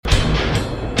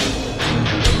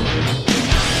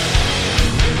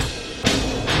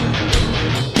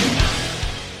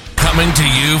to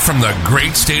you from the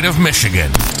great state of Michigan,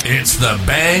 it's the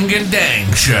Bang and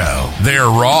Dang Show. They're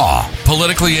raw,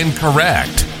 politically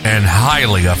incorrect, and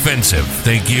highly offensive.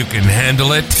 Think you can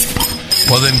handle it?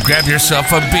 Well, then grab yourself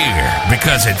a beer,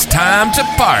 because it's time to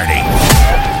party.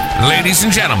 Ladies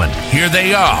and gentlemen, here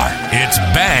they are. It's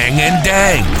Bang and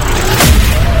Dang.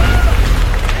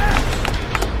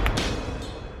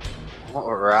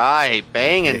 All right,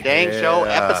 Bang and Dang Show,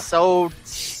 episode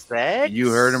 6.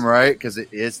 You heard him right, because it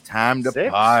is time to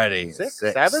party. Six,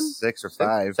 7? 6 or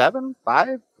 5. 7,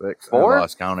 5, 6. 4. I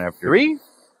lost count after 3.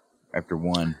 After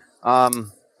 1.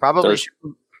 Probably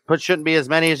shouldn't be as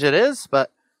many as it is,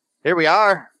 but here we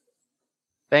are.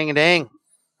 Bang and Dang,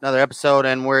 another episode,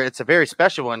 and it's a very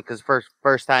special one because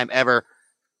first time ever.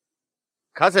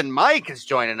 Cousin Mike is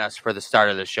joining us for the start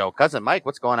of the show. Cousin Mike,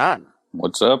 what's going on?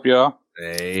 What's up, y'all?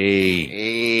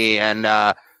 Hey, and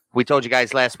we told you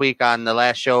guys last week on the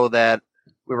last show that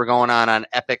we were going on an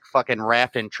epic fucking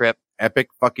rafting trip. Epic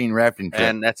fucking rafting trip.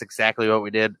 And that's exactly what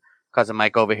we did. Cousin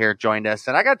Mike over here joined us.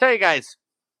 And I got to tell you guys.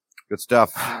 Good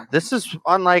stuff. This is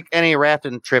unlike any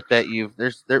rafting trip that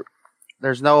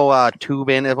there's no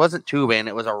tubing. It wasn't tubing.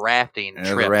 It was a rafting trip.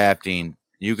 It was rafting.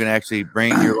 You can actually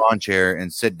bring your lawn chair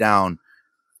and sit down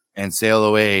and sail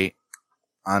away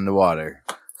on the water.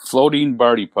 Floating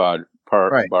barge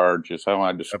is how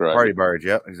I describe it. Party barge,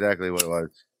 yep, exactly what it was.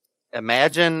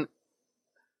 Imagine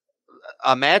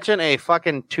a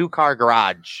fucking 2-car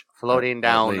garage floating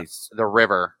down the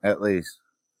river. At least.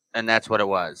 And that's what it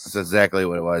was. That's exactly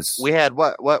what it was. We had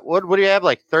what do you have,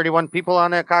 like 31 people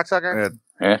on that cocksucker?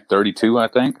 Yeah, 32, I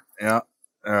think. Yeah.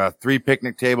 3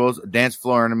 picnic tables, a dance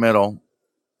floor in the middle,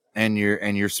 and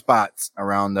your spots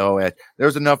around the whole edge. There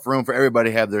was enough room for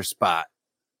everybody to have their spot.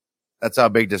 That's how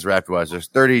big this raft was. There's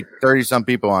 30 some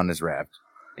people on this raft.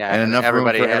 Yeah, and enough room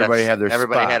for everybody to have their spot.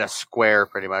 Everybody had a square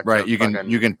pretty much. Right. You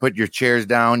can put your chairs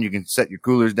down, you can set your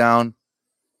coolers down.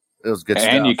 It was good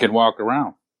stuff. And you can walk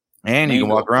around. And you can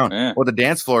walk around. Yeah. Well, the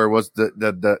dance floor was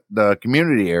the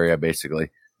community area, basically.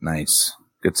 Nice.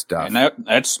 Good stuff. And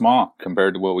that's small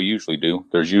compared to what we usually do.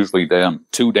 There's usually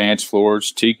 2 dance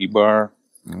floors, tiki bar.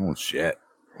 Oh, shit.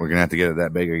 We're going to have to get it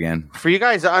that big again. For you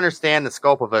guys to understand the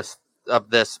scope of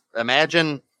this,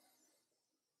 imagine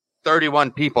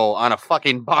 31 people on a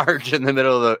fucking barge in the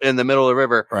middle of the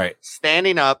river. Right.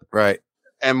 Standing up. Right.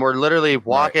 And we're literally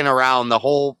walking around the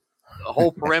whole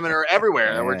perimeter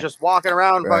everywhere. And we're just walking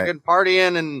around fucking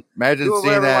partying and doing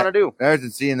whatever we want to do. Imagine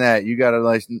seeing that. You got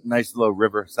a nice little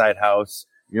riverside house.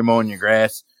 You're mowing your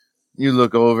grass. You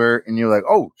look over and you're like,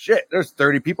 oh, shit, there's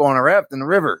 30 people on a raft in the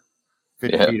river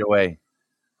 50 feet away.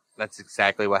 That's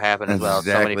exactly what happened as well.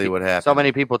 Exactly what happened. So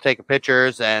many people taking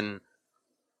pictures. And,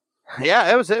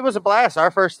 yeah, it was a blast. Our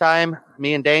first time,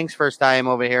 me and Dang's first time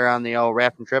over here on the old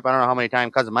rafting trip. I don't know how many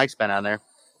times Cousin Mike's been on there.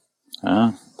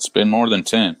 It's been more than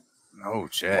 10. Oh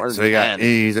shit! So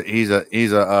he's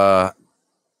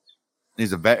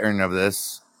a veteran of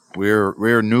this. We're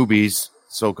newbies,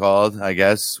 so called, I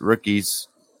guess, rookies.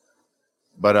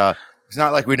 But it's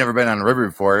not like we've never been on the river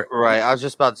before. Right. I was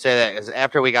just about to say that because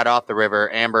after we got off the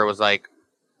river, Amber was like,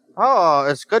 "Oh,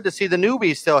 it's good to see the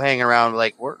newbies still hanging around."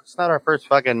 Like it's not our first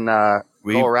fucking go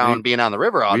around being on the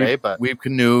river all day, but we've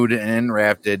canoed and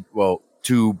rafted,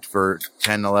 tubed for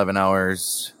 10, 11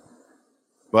 hours.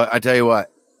 But I tell you what.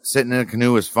 Sitting in a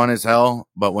canoe is fun as hell,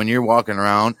 but when you're walking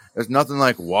around, there's nothing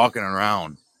like walking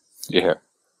around. Yeah.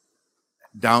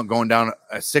 Going down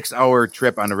a 6-hour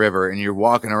trip on the river and you're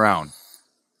walking around.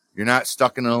 You're not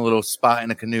stuck in a little spot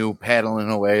in a canoe paddling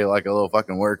away like a little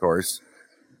fucking workhorse.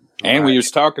 And we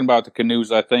was talking about the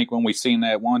canoes, I think, when we seen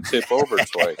that one tip over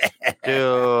twice.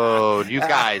 Dude, you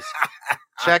guys,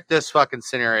 check this fucking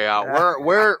scenario out.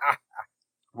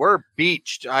 We're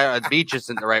beached. Beach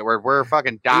isn't the right word. We're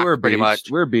fucking docked pretty much.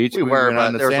 We're beached. We were,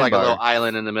 but there was like a little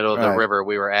island in the middle of the river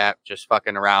we were at, just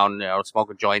fucking around,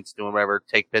 smoking joints, doing whatever,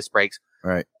 take piss breaks.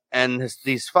 Right. And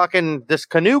this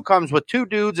canoe comes with 2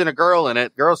 dudes and a girl in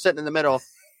it. Girl sitting in the middle.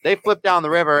 They flip down the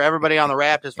river. Everybody on the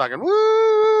raft is fucking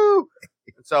woo.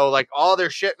 So like all their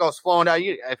shit goes flowing down.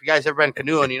 If you guys ever been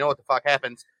canoeing, you know what the fuck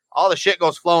happens. All the shit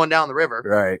goes flowing down the river.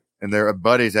 Right. And their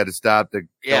buddies had to stop to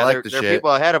collect the shit. Their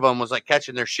people ahead of them was like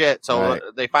catching their shit. So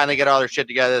they finally get all their shit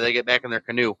together. They get back in their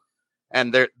canoe.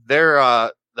 And the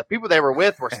people they were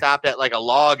with were stopped at like a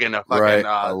log in a fucking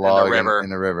in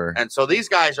the river. And so these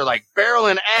guys are like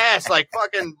barreling ass, like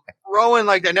fucking rowing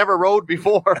like they never rowed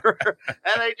before.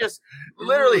 And they just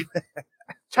literally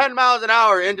 10 miles an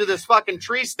hour into this fucking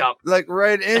tree stump. Like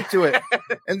right into it.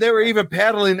 And they were even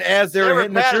paddling as they were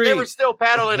hitting the tree. They were still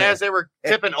paddling as they were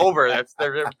tipping over.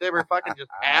 They were fucking just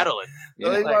paddling.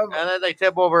 Yeah. And then they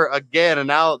tip over again. And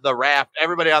now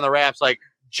everybody on the raft's like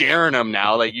jeering him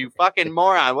now. Like, you fucking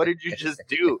moron. What did you just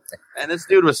do? And this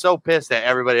dude was so pissed at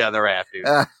everybody on the raft, dude.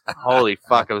 Holy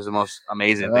fuck. It was the most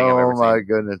amazing thing I've ever seen. Oh, my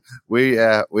goodness.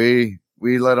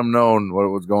 We let them know what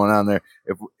was going on there.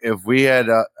 If we had,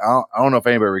 I don't know if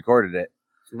anybody recorded it.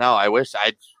 No, I wish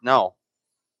no.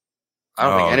 I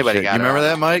don't think anybody got it. You remember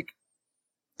that, Mike?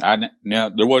 No,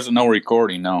 there wasn't no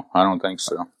recording. No, I don't think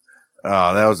so.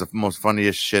 Oh, that was the most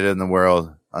funniest shit in the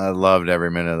world. I loved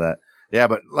every minute of that. Yeah,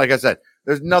 but like I said,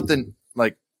 there's nothing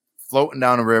like floating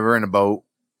down a river in a boat.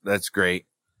 That's great.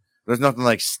 There's nothing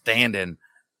like standing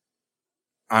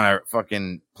on a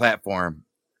fucking platform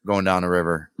going down a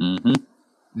river. Mm-hmm.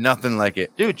 Nothing like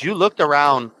it. Dude, you looked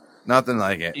around. Nothing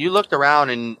like it. You looked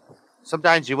around and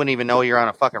sometimes you wouldn't even know you're on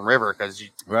a fucking river because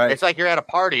it's like you're at a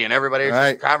party and everybody's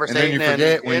just conversating. And then you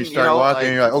forget when you start walking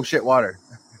and you're like, oh shit, water.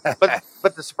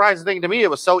 But the surprising thing to me, it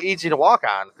was so easy to walk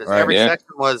on because every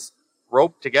section was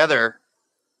roped together,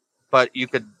 but you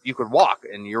could walk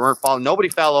and you weren't falling. Nobody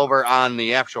fell over on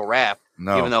the actual raft.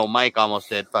 No. Even though Mike almost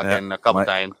did fucking a couple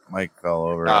times. Mike fell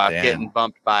over getting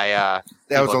bumped by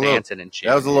people dancing and shit.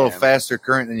 That was a little faster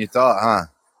current than you thought, huh?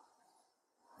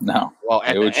 No. Well,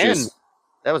 at the end,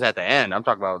 that was at the end. I'm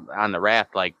talking about on the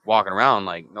raft, like walking around,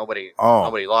 like nobody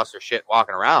lost their shit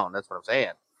walking around. That's what I'm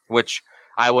saying. Which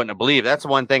I wouldn't have believed. That's the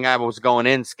one thing I was going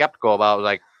in skeptical about. I was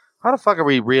like, how the fuck are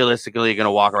we realistically going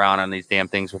to walk around on these damn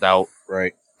things without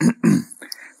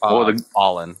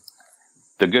falling?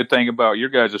 The good thing about your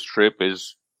guys' trip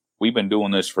is we've been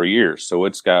doing this for years, so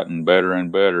it's gotten better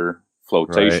and better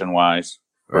flotation-wise.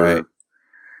 Right.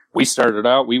 We started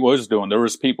out, there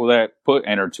was people that put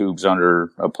inner tubes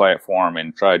under a platform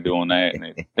and tried doing that, and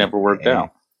it never worked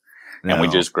out. No. And we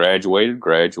just graduated.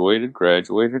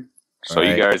 So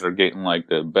you guys are getting like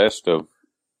the best of.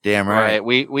 Damn right.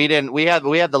 We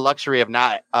had the luxury of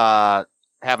not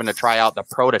having to try out the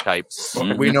prototypes.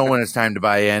 We know when it's time to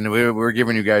buy in. We're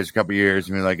giving you guys a couple years,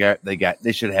 and we're like,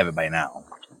 they should have it by now.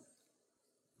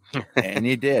 And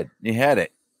you did. You had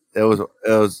it. It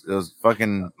was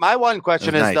fucking. My one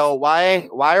question is nice. Though, why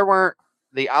weren't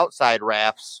the outside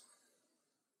rafts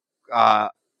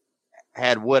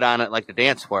had wood on it like the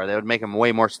dance floor? They would make them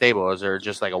way more stable. Is there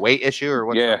just like a weight issue or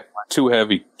what? Yeah, too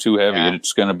heavy. Yeah.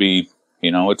 It's going to be,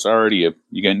 it's already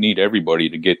you're going to need everybody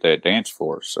to get that dance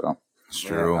floor. So it's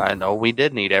true. I know we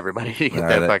did need everybody to get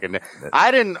that fucking.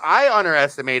 I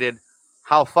underestimated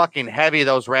how fucking heavy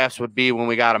those rafts would be when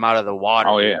we got them out of the water.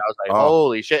 Oh, yeah. I was like,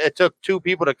 holy shit. It took 2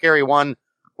 people to carry one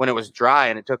when it was dry,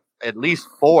 and it took at least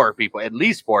 4 people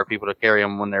to carry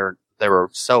them when they were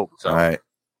soaked. So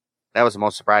that was the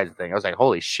most surprising thing. I was like,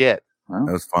 holy shit. Well,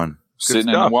 that was fun.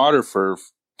 Sitting in the water for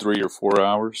 3 or 4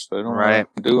 hours. They don't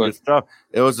do it. Stuff.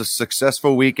 It was a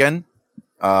successful weekend.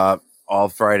 All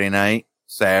Friday night,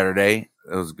 Saturday.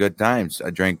 It was good times. I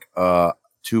drank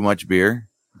too much beer.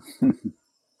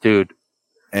 Dude.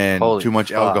 And too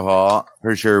much alcohol.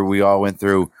 Pretty sure we all went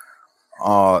through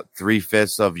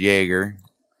 3/5 of Jaeger.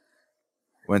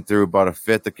 Went through about a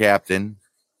fifth of Captain.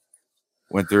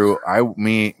 Went through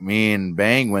me and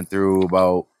Bang went through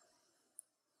about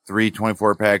 3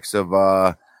 24 packs of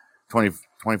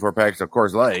 24 packs of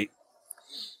Coors Light.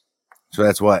 So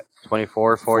that's what?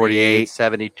 24, 48,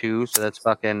 72. So that's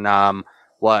fucking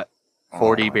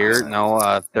 40 beers?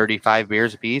 No, 35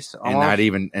 beers a piece. Almost.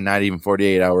 And not even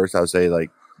 48 hours. I would say like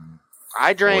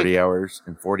I drank 40 hours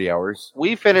and 40 hours.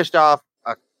 We finished off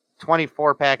a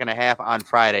 24 pack and a half on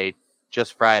Friday,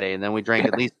 just Friday, and then we drank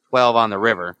at least 12 on the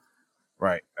river.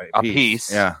 Right. A piece.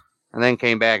 Yeah. And then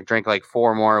came back, drank like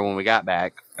 4 more when we got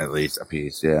back. At least a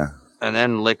piece, yeah. And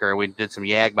then liquor. We did some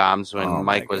Yag bombs when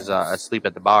Mike was asleep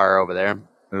at the bar over there.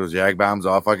 It was Yag bombs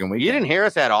all fucking weekend. You didn't hear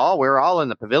us at all. We were all in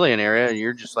the pavilion area, and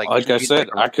you're just like I said,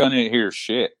 I couldn't hear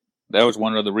shit. That was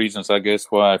one of the reasons, I guess,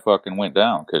 why I fucking went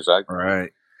down, because I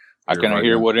couldn't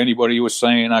hear what anybody was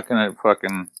saying. I couldn't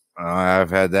fucking. I've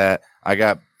had that. I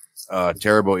got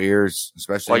terrible ears,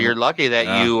 especially. Well, you're lucky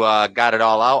that you got it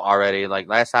all out already. Like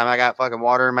last time I got fucking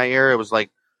water in my ear, it was like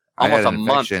almost a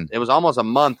month. It was almost a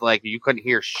month. Like you couldn't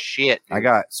hear shit. Dude. I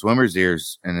got swimmer's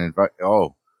ears, and I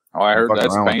heard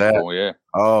that's painful. Yeah.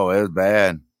 Oh, it was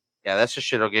bad. Yeah, that's just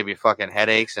shit'll give you fucking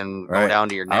headaches and go down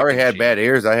to your neck. I already had bad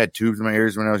ears. I had tubes in my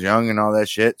ears when I was young and all that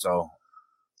shit. So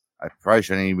I probably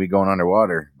shouldn't even be going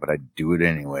underwater, but I do it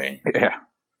anyway. Yeah,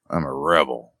 I'm a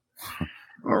rebel.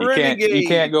 You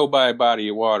can't go by a body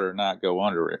of water and not go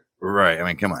under it. Right. I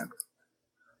mean, come on.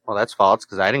 Well, that's false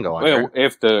because I didn't go under. Well,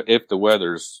 if the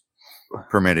weather's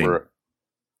permitting,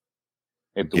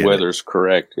 if the weather's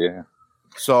correct, yeah.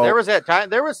 So there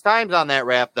was times on that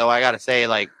raft though. I gotta say,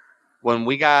 like when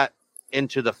we got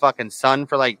into the fucking sun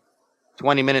for like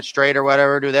 20 minutes straight or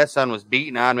whatever, dude, that sun was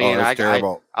beating on me. And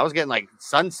I was getting like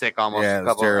sun sick almost. Yeah,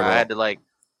 I had to like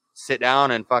sit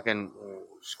down and fucking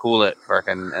cool it.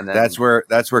 And then that's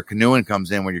where canoeing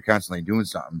comes in when you're constantly doing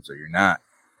something. So you're not.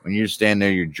 When you stand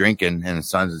there, you're drinking and the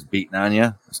sun's just beating on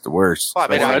you. It's the worst. Well,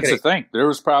 that's the thing. There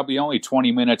was probably only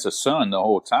 20 minutes of sun the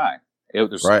whole time. It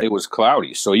was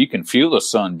cloudy, so you can feel the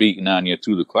sun beating on you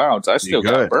through the clouds. I still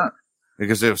got burnt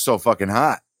because it was so fucking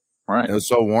hot. Right, it was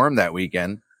so warm that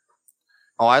weekend.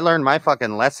 Oh, I learned my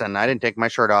fucking lesson. I didn't take my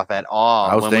shirt off at all.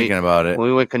 I was thinking about it when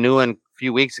we went canoeing a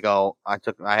few weeks ago. I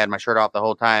had my shirt off the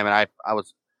whole time, and I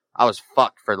was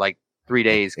fucked for like 3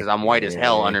 days because I'm white as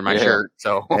hell under my shirt.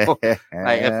 So it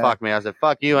fucked me. I said,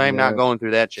 "Fuck you! I'm not going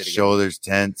through that shit again." Shoulders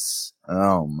tense.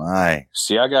 Oh my!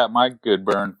 See, I got my good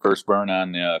first burn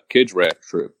on the kids' raft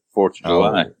trip, 4th of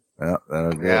July. Yeah,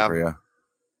 that'll be good for you.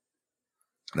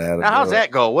 Now, how's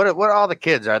that go? What are all the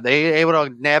kids? Are they able to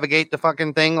navigate the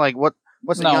fucking thing? Like what's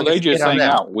the no? They just hang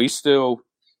out.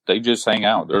 They just hang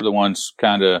out. They're the ones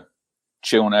kind of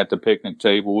chilling at the picnic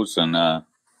tables and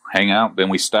hang out. Then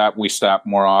we stop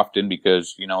more often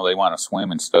because they want to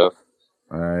swim and stuff.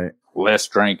 All right. Less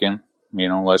drinking,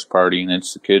 less partying.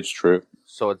 It's the kids' trip.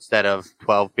 So instead of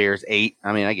 12 beers, 8.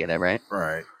 I mean, I get it, right?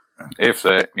 Right. If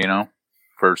that,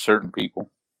 for certain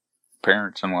people,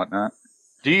 parents and whatnot.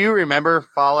 Do you remember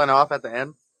falling off at the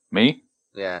end? Me?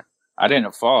 Yeah. I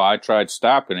didn't fall. I tried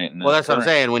stopping it. Well, that's what I'm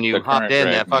saying. When you hopped in,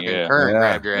 that fucking current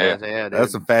grabbed your ass. Yeah, dude.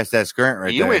 That's a fast-ass current right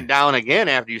there. You went down again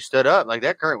after you stood up. Like,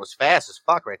 that current was fast as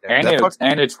fuck right there.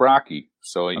 And it's rocky.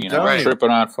 So,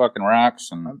 tripping on fucking rocks.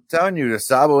 And I'm telling you, the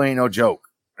Sabo ain't no joke.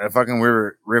 That fucking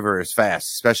river is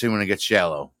fast, especially when it gets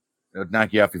shallow. It'll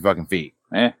knock you off your fucking feet.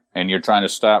 Yeah, and you're trying to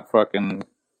stop fucking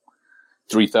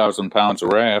 3,000 pounds of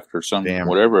raft or something,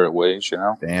 whatever it weighs,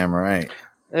 Damn right.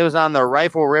 It was on the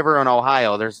Rifle River in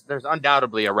Ohio. There's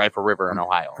undoubtedly a Rifle River in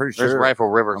Ohio. There's Rifle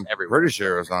Rivers everywhere. Pretty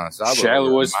sure it was on a Sabo.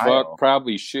 Shallow as fuck,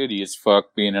 probably shitty as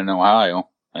fuck being in Ohio.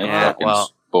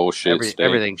 Bullshit state.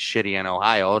 Everything's shitty in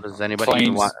Ohio. Does anybody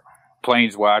even want...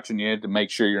 Planes watching you to make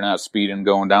sure you're not speeding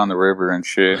going down the river and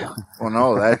shit. Well,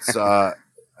 no,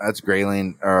 that's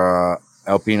Grayling,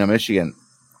 Alpena, Michigan.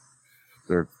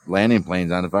 They're landing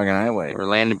planes on the fucking highway. Or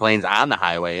landing planes on the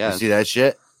highway, yeah. You see that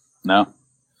shit? No.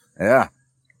 Yeah.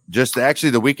 Just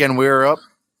actually the weekend we were up,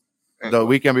 the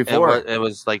weekend before. It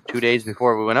was like 2 days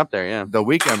before we went up there, yeah. The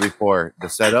weekend before, the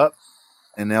setup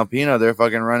in Alpena, they're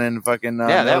fucking running fucking...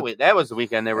 that was the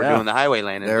weekend they were doing the highway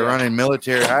landings. They're running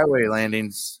military highway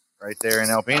landings right there in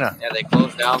Alpena. Yeah, they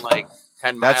closed down like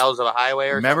 10 miles of a highway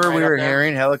or something. Remember we were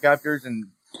hearing helicopters and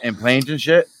planes and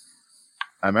shit?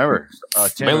 I remember.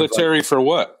 Military for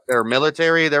what? There were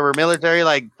military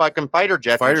like fucking fighter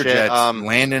jets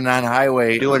landing on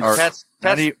highway. Doing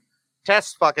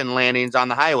test fucking landings on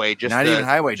the highway. Even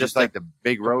highway, just like the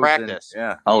big roads. Practice.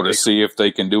 To see if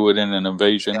they can do it in an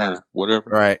invasion or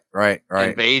whatever. Right.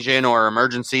 Invasion or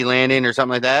emergency landing or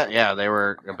something like that. Yeah, they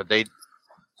were, but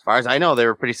as far as I know, they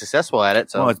were pretty successful at it.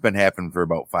 So it's been happening for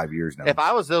about 5 years now. If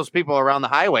I was those people around the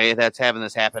highway that's having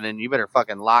this happen, and you better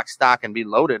fucking lock, stock, and be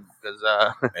loaded because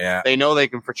they know they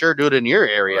can for sure do it in your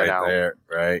area now. There,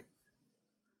 right.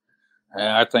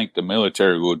 I think the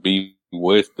military would be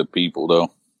with the people,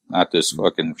 though, not this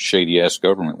fucking shady ass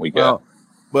government we got.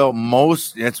 Well,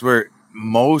 that's where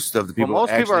most of the people.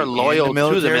 Most people are loyal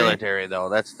to the military, though.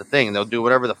 That's the thing. They'll do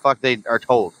whatever the fuck they are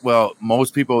told. Well,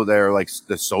 most people that are like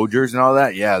the soldiers and all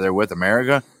that, yeah, they're with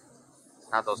America.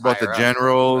 Not those. But the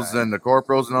generals and the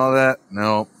corporals and all that,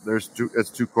 no, it's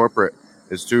too corporate.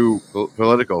 It's too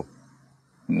political.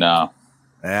 No.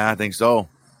 Yeah, I think so.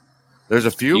 There's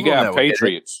a few. You got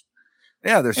patriots.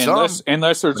 Yeah, there's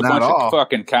unless there's a bunch of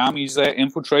fucking commies that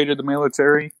infiltrated the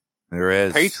military. There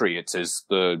is. Patriots is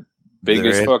the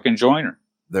biggest fucking joiner.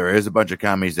 There is a bunch of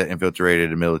commies that infiltrated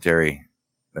the military.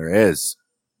 There is.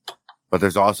 But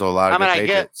there's also a lot of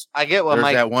patriots. I get what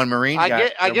Mike. That one Marine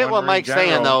guy. I get what Mike's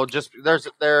saying though. Just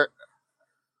there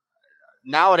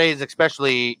nowadays,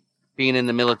 especially being in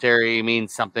the military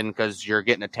means something because you're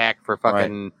getting attacked for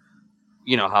fucking. Right.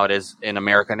 You know how it is in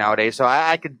America nowadays. So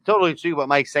I could totally see what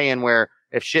Mike's saying. Where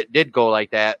if shit did go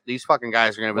like that, these fucking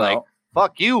guys are gonna be like.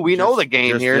 Fuck you. We know the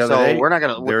game here, so we're not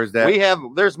going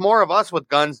to. There's more of us with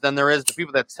guns than there is the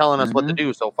people that's telling us what to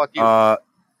do, so fuck you. Not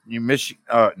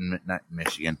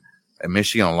Michigan.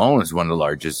 Michigan alone is one of the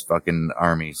largest fucking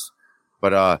armies. But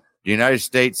the United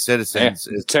States citizens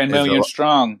is 10 million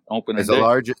strong. Is the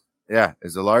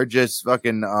largest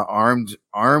fucking armed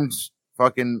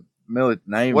fucking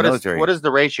military. What is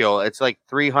the ratio? It's like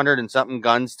 300 and something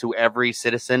guns to every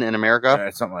citizen in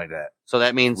America? Something like that. So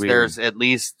that means there's at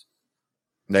least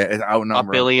It's outnumbered.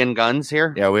 1 billion guns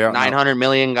here. Yeah, we are 900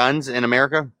 million guns in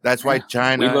America. That's why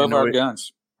China. We love our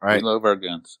guns. Right. We love our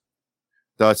guns.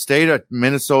 The state of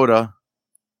Minnesota,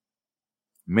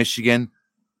 Michigan,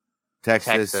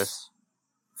 Texas,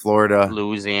 Florida,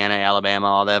 Louisiana, Alabama,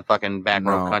 all that fucking back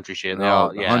road country shit.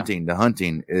 The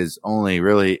hunting is only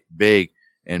really big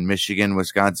in Michigan,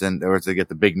 Wisconsin. Where they get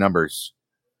the big numbers.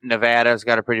 Nevada's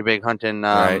got a pretty big hunting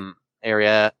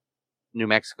area. New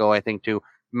Mexico, I think, too.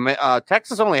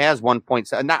 Texas only has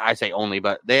 1.7. Not I say only,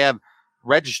 but they have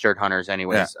registered hunters,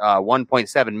 anyways.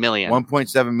 1.7 million.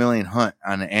 1.7 million hunt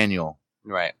on an annual.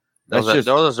 Right. Those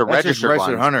are registered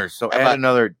hunters. So add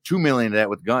another 2 million to that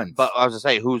with guns. But I was gonna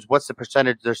say, what's the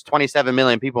percentage? There's 27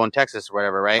 million people in Texas or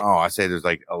whatever, right? Oh, I say there's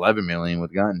like 11 million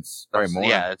with guns. Probably more.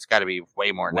 Yeah, it's got to be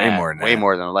way more than that. Way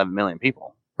more than 11 million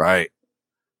people. Right.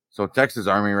 So Texas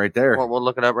Army right there. Well, we'll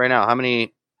look it up right now. How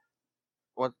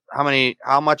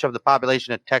much of the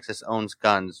population of Texas owns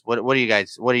guns? What are you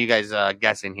guys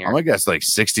guessing here? I'm gonna guess like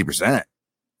 60%.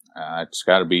 It's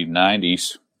got to be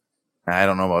 90s. I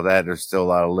don't know about that. There's still a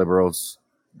lot of liberals.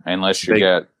 Unless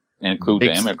you include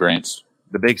the immigrants.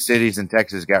 The big cities in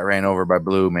Texas got ran over by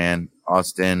blue, man.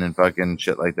 Austin and fucking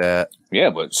shit like that.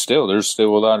 Yeah, but still, there's a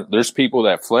lot. There's people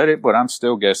that fled it, but I'm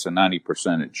still guessing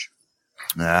 90%.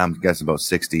 Nah, I'm guessing about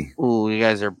 60. Ooh, you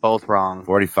guys are both wrong.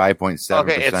 45.7%.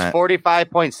 Okay, it's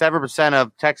 45.7%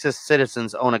 of Texas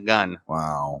citizens own a gun.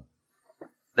 Wow.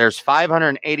 There's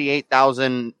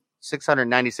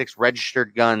 588,696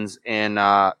 registered guns in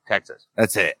Texas.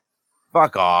 That's it.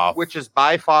 Fuck off. Which is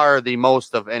by far the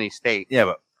most of any state. Yeah,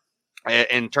 but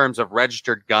in terms of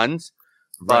registered guns.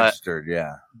 Registered,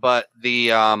 yeah. But the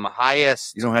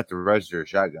highest... You don't have to register a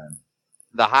shotgun.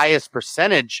 The highest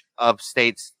percentage of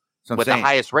states with the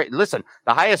highest rate... Listen,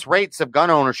 the highest rates of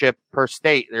gun ownership per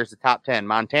state, there's the top 10.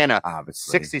 Montana,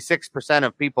 obviously. 66%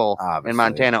 of people in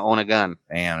Montana own a gun.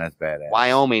 Damn, that's badass.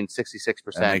 Wyoming,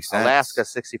 66%. Makes sense. Alaska,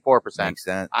 64%. Makes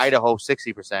sense. Idaho,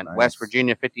 60%. Nice. West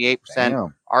Virginia, 58%.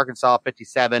 Damn. Arkansas,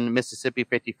 57%. Mississippi,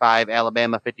 55%.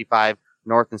 Alabama, 55%.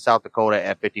 North and South Dakota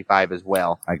at 55% as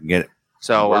well. I can get it.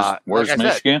 So, where's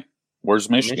Michigan?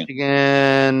 Where's Michigan?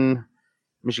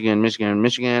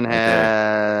 Michigan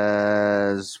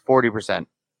has 40%.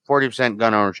 40%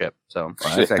 gun ownership. So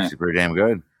that's actually pretty damn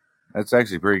good. I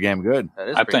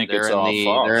think it's all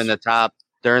false. They're in the top.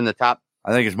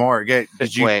 I think it's more.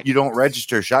 You don't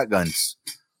register shotguns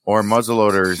or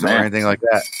muzzleloaders or anything like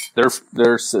that.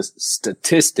 Their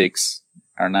statistics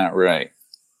are not right.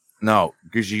 No,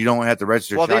 because you don't have to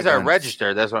register. Well, shotguns. These are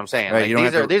registered. That's what I'm saying. Right,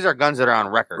 like, these are guns that are on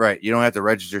record. Right. You don't have to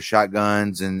register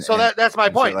shotguns and. So that's my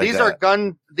point. Like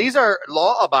These are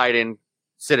law-abiding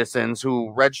citizens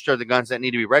who register the guns that need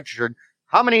to be registered.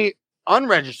 How many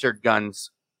unregistered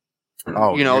guns?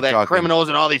 That criminals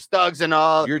and all these thugs and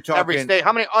all. Every state.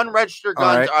 How many unregistered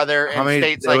guns are there in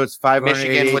states like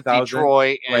Michigan with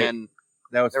Detroit and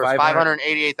there was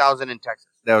 588,000 in Texas.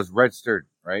 That was registered.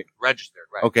 Right? Registered,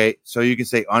 right. Okay, so you can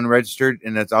say unregistered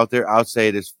and that's out there. I'll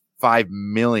say there's 5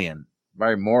 million.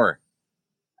 Probably more.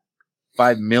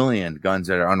 5 million guns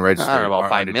that are unregistered. I don't know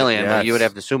about 5 million, but you would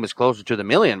have to assume it's closer to the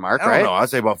million mark, right? I don't know. I'll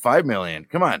say about 5 million.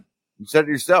 Come on. You said it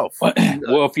yourself. Well,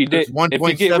 if you did,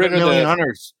 1.7 million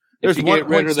hunters. There's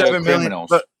 1.7 million.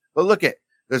 But look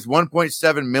there's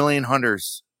 1.7 million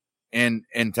hunters in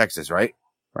Texas, right?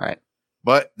 Right.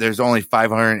 But there's only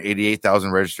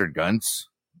 588,000 registered guns.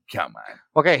 Come on.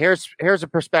 Okay, here's a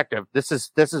perspective. This is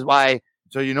why.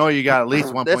 So you got at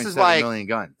least 1.7 million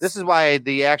guns. This is why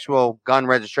the actual gun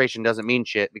registration doesn't mean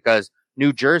shit, because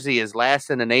New Jersey is last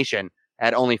in the nation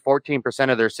at only 14%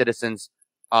 of their citizens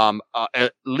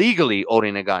legally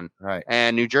owning a gun. Right.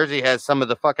 And New Jersey has some of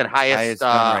the fucking highest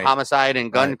homicide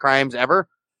and gun crimes ever.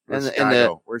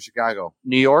 Where's Chicago?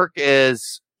 New York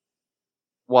is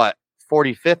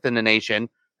 45th in the nation,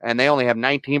 and they only have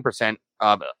 19%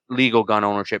 of legal gun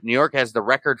ownership. New York has the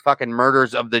record fucking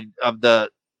murders of the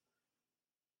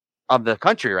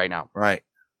country right now. Right.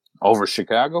 Over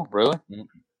Chicago? Really?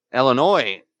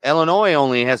 Illinois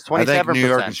only has 27%. I think New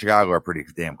York and Chicago are pretty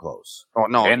damn close. Oh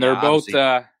no. And they're both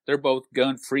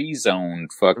gun free zone.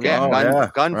 Fucking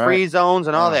gun free zones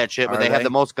and all that shit, but they have the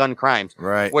most gun crimes.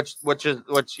 Right. Which lends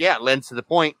to the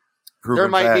point.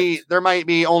 There might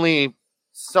be only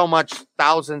so much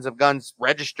thousands of guns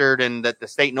registered and that the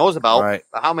state knows about. Right.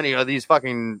 But how many of these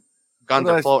fucking guns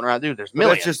are floating around? Dude, there's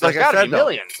millions. That's just like I said,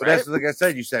 millions. But that's like I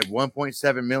said. You said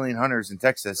 1.7 million hunters in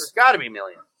Texas. There's got to be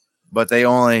millions. But they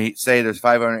only say there's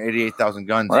 588,000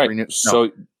 guns. Right.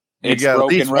 So you got at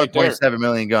least 1.7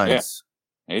 million guns.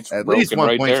 Yeah. It's at least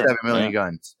 1.7 million yeah.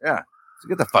 guns. Yeah. So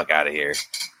get the fuck out of here.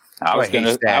 I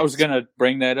was gonna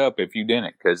bring that up if you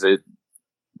didn't, because it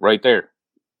right there.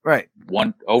 Right.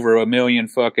 Over 1 million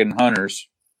fucking hunters,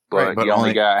 but you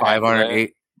only got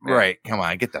 508. Right. Come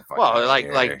on, get the fuck out of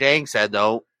here. Like Dang said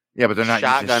though. Yeah, but they're not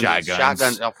using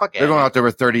shotguns. Oh, fuck they're going out there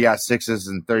with 30-06s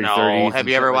and 30-30s. No, have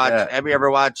you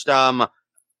ever watched the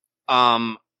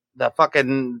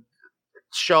fucking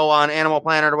show on Animal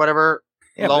Planet or whatever?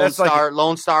 Yeah,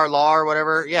 Lone Star Law or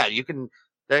whatever. Yeah, you can.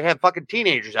 They have fucking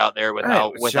teenagers out there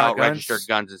without registered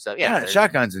guns and stuff. Yeah,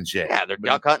 shotguns and shit. Yeah, they're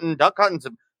duck hunting.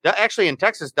 Actually, in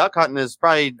Texas, duck hunting is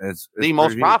probably the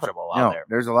most profitable out there.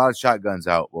 There's a lot of shotguns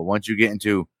out. Well, once you get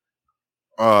into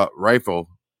rifle,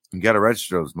 you got to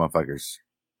register those motherfuckers.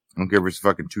 I don't care if it's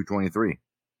fucking 223.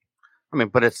 I mean,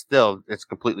 but it's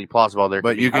completely plausible.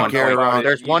 But you can carry around.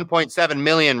 There's 1.7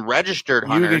 million registered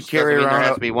hunters. You can carry around. There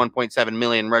has to be 1.7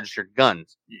 million registered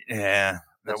guns. Yeah.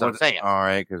 That's what I'm saying. All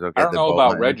right, because I don't know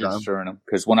about registering them,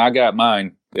 because when I got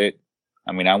mine, I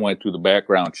went through the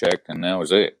background check and that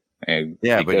was it. And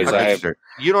yeah, but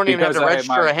you don't even have to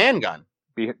register a handgun.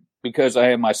 Because I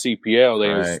had my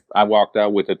CPL, I walked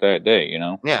out with it that day. You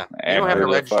know. Yeah, you don't have to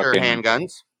register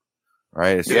handguns.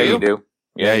 Right? Yeah, you do.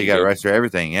 Yeah, you got to register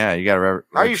everything. Yeah, you got to.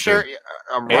 Are you sure?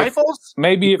 Rifles?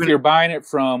 Maybe if you're buying it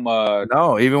from.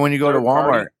 No, even when you go to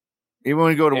Walmart. Even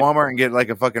when you go to Walmart and get like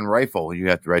a fucking rifle, you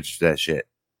have to register that shit.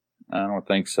 I don't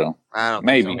think so. I don't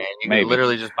think so, man. You can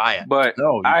literally just buy it. But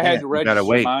no, I had to register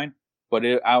mine, but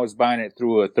I was buying it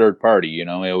through a third party. You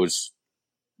know, it was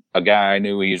a guy I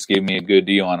knew. He was giving me a good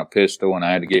deal on a pistol, and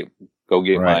I had to go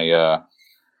get my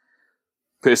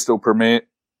pistol permit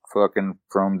fucking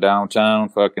from downtown.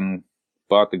 Fucking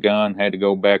bought the gun, had to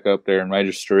go back up there and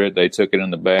register it. They took it in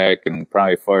the back and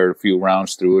probably fired a few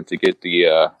rounds through it to get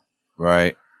the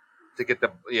to get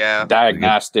the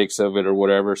diagnostics of it or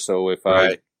whatever. So if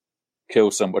I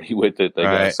kill somebody with it, they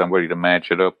got somebody to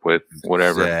match it up with,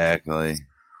 whatever. Exactly.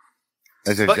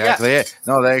 That's exactly it.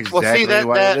 No, that's exactly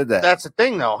why they did that. That's the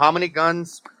thing, though. How many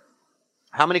guns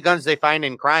they find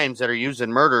in crimes that are used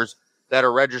in murders that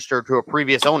are registered to a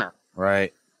previous owner?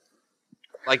 Right.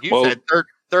 Like you said,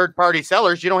 third party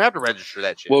sellers, you don't have to register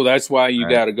that shit. Well, that's why you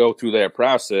got to go through that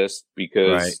process,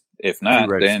 because if not,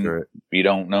 then you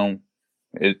don't know.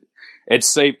 It's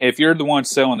safe. If you're the one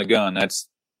selling the gun, that's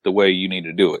the way you need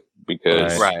to do it.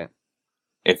 Because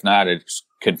if not, it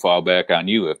can fall back on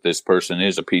you. If this person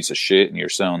is a piece of shit and you're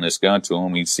selling this gun to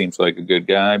him, he seems like a good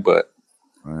guy, but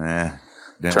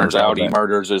turns out he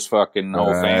murders his fucking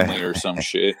whole family or some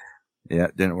shit. Yeah,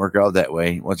 it didn't work out that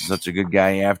way. He wasn't such a good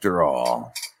guy after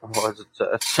all.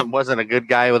 Wasn't a good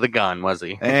guy with a gun, was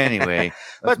he? Anyway,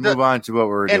 let's move on to what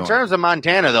we're doing. In terms of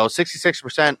Montana, though,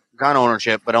 66% gun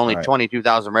ownership, but only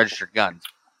 22,000 registered guns.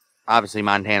 Obviously,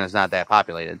 Montana's not that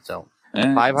populated, so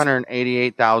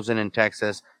 588,000 in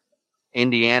Texas.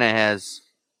 Indiana has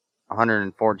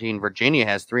 114. Virginia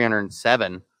has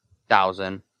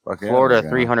 307,000. Florida,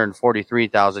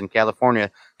 343,000.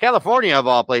 California, of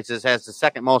all places, has the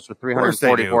second most with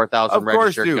 344,000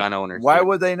 registered gun owners. Why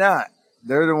would they not?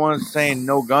 They're the ones saying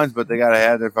no guns, but they got to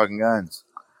have their fucking guns.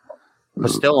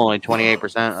 But still only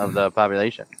 28% of the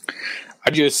population. I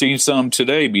just seen some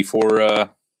today before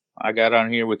I got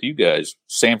on here with you guys.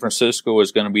 San Francisco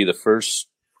is going to be the first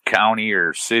county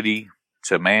or city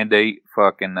to mandate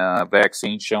fucking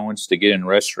vaccine showings to get in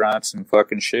restaurants and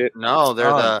fucking shit. No,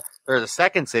 they're the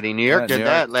second city. New York did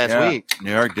that last week.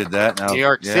 New York did that. Now, New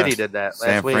York City did that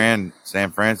last week.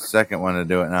 San Fran's the second one to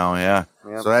do it now,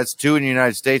 Yep. So that's 2 in the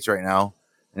United States right now,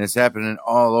 and it's happening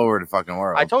all over the fucking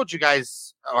world. I told you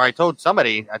guys, or I told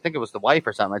somebody, I think it was the wife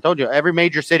or something, I told you every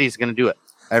major city is going to do it.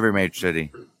 Every major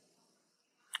city.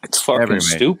 It's fucking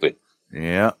stupid.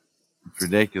 Yeah. It's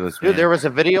ridiculous, Dude, there was a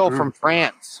video from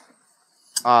France.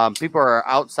 People are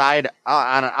outside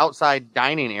on an outside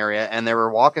dining area, and they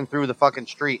were walking through the fucking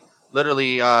street,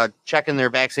 literally checking their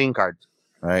vaccine cards.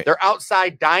 Right. They're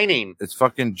outside dining. It's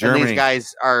fucking Germany. And these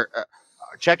guys are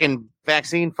checking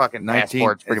vaccine fucking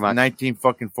passports, pretty much.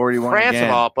 1941 France, again. of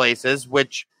all places,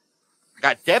 which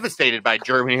got devastated by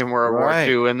Germany in World War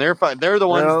II, and they're the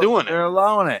ones doing it. They're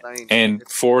allowing it. I mean, and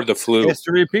for the flu.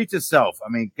 History repeats itself. I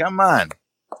mean, come on.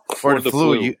 For the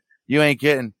flu. You ain't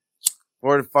kidding.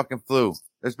 For the fucking flu.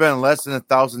 There's been less than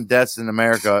 1,000 deaths in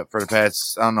America for the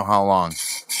past, I don't know how long.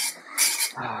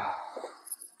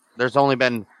 There's only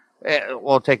been,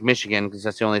 we'll take Michigan because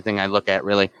that's the only thing I look at,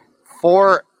 really.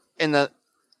 4 in the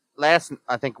last,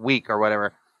 I think, week or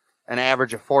whatever, an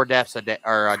average of 4 deaths a day.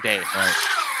 Right.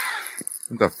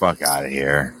 Get the fuck out of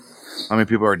here. How many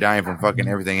people are dying from fucking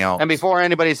everything else? And before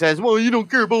anybody says, well, you don't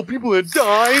care about people that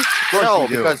die. No,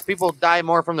 because people die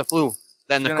more from the flu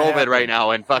than the COVID right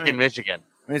now in fucking Michigan.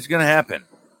 I mean, it's going to happen.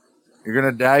 You're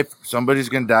going to die. Somebody's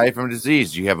going to die from a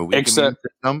disease. You have a weak immune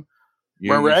system.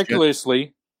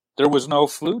 Miraculously, There was no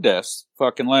flu deaths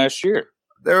fucking last year.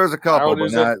 There was a couple,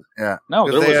 but not. Yeah. No,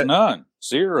 there was none.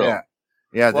 Zero. Yeah.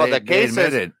 Yeah. Well,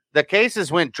 the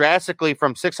cases went drastically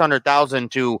from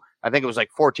 600,000 to I think it was like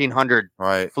 1,400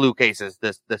 flu cases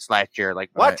this last year. Like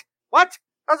what? Right. What?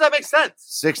 How does that make sense?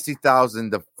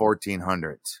 60,000 to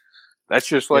 1,400. That's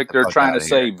just like they're trying to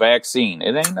say vaccine.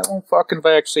 It ain't no fucking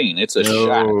vaccine. It's a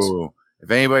shot. If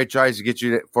anybody tries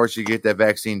to force you to get that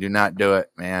vaccine, do not do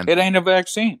it, man. It ain't a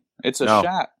vaccine. It's a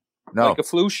shot. No. Like a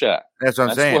flu shot. That's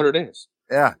what I'm saying. That's what it is.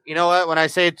 Yeah. You know what? When I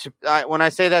say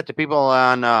that to people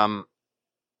on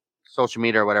social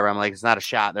media or whatever, I'm like, it's not a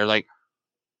shot. They're like,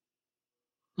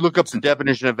 look up the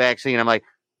definition of vaccine. I'm like,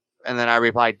 and then I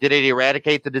reply, did it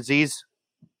eradicate the disease?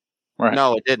 Right.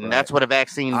 No, it didn't. Right. That's what a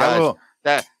vaccine does.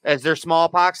 Is there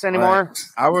smallpox anymore?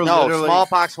 Right.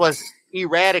 Smallpox was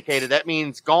eradicated. That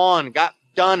means gone, got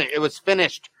done. It was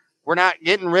finished. We're not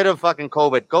getting rid of fucking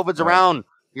COVID. COVID's around.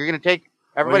 You're going to take,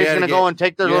 everybody's going to go and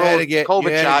take their little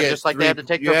COVID shot just like they have to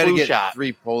take their flu shot.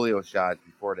 3 polio shots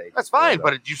before the age of 4. That's fine,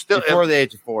 but you still. Before the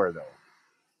age of 4, though.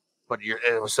 But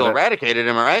it was still eradicated,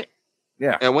 am I right?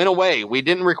 Yeah. It went away. We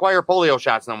didn't require polio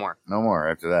shots no more. No more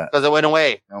after that. Because it went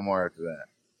away. No more after that.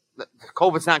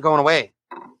 COVID's not going away.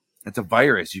 It's a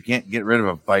virus. You can't get rid of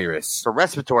a virus. It's a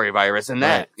respiratory virus, and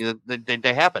they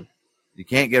happen. You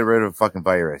can't get rid of a fucking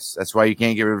virus. That's why you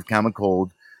can't get rid of common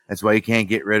cold. That's why you can't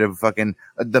get rid of fucking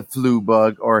the flu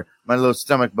bug or my little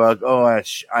stomach bug. Oh,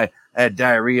 I had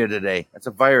diarrhea today. That's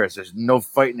a virus. There's no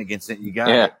fighting against it. You got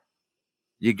it.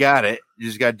 You got it. You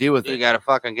just got to deal with it. You got to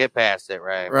fucking get past it,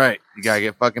 right? Right. You got to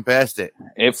get fucking past it.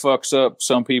 It fucks up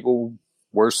some people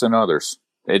worse than others.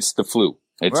 It's the flu.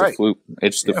 It's a flu.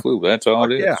 It's the flu. That's all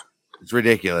it is. Yeah. It's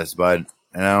ridiculous, bud.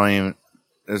 And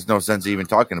there's no sense even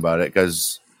talking about it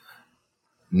because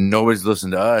nobody's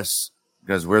listening to us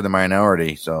because we're the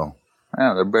minority. So,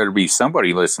 yeah, there better be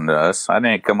somebody listening to us. I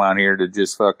didn't come on here to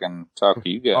just fucking talk to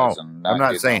you guys. I'm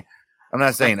not saying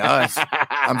us.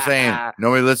 I'm saying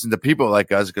nobody listens to people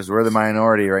like us because we're the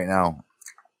minority right now.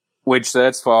 Which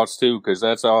that's false too, because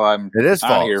that's all I'm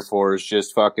false. Here for is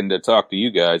just fucking to talk to you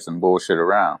guys and bullshit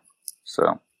around.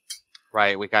 So,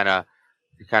 right, we kind of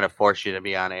force you to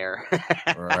be on air.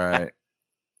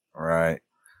 Right.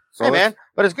 So hey, man,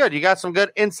 but it's good. You got some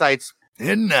good insights.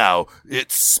 And now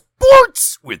it's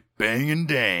sports with Bang and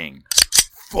Dang.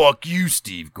 Fuck you,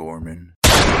 Steve Gorman.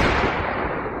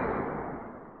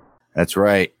 That's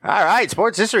right. All right,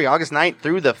 sports history, August 9th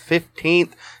through the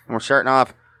 15th. And we're starting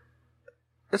off.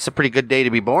 It's a pretty good day to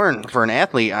be born for an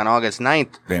athlete on August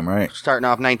 9th. Damn right. Starting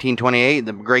off 1928,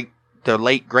 the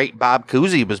late, great Bob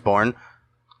Cousy was born.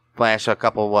 Flash a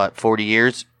couple, 40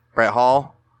 years. Brett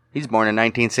Hall, he's born in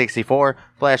 1964.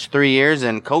 Flash 3 years.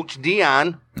 And Coach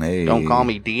Dion, don't call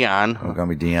me Dion. Don't call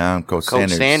me Dion. Coach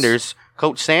Sanders.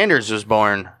 Coach Sanders was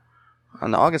born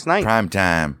on August 9th.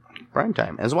 Prime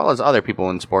time, as well as other people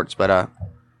in sports, but I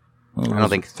don't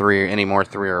think three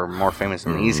are more famous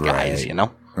than these guys, you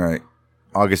know? Right.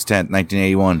 August 10th,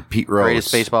 1981, Pete Rose.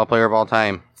 Greatest baseball player of all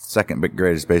time. Second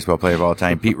greatest baseball player of all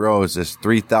time. Pete Rose, his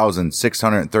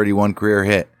 3,631 career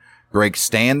hit. Breaks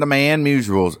Stan the Man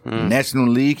Musical's National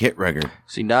League hit record.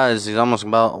 So he does. He's almost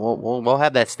about, we'll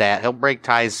have that stat. He'll break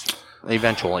ties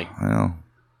eventually. Well.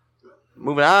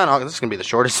 Moving on, this is going to be the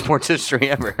shortest sports history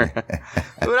ever. Moving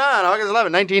on, August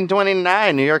 11,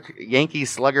 1929, New York Yankees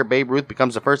slugger Babe Ruth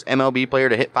becomes the first MLB player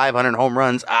to hit 500 home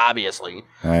runs, obviously,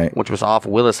 right. Which was off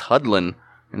Willis Hudlin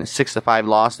in a 6-5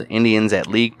 loss to Indians at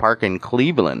League Park in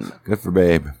Cleveland. Good for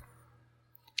Babe.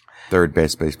 Third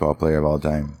best baseball player of all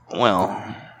time.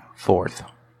 Well, fourth.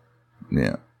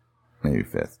 Yeah, maybe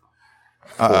fifth.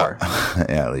 Fourth.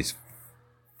 Yeah, at least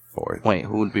fourth. Wait,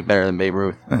 who would be better than Babe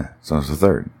Ruth? So it's the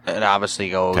third. It obviously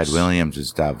goes. Ted Williams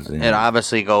is obviously. It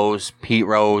obviously goes Pete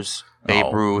Rose,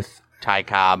 Babe Ruth, Ty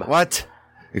Cobb. What?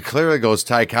 It clearly goes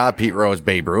Ty Cobb, Pete Rose,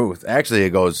 Babe Ruth. Actually,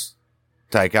 it goes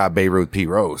Ty Cobb, Babe Ruth, Pete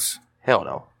Rose. Hell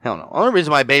no. Only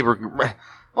reason why Babe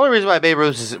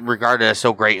Ruth is regarded as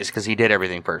so great is because he did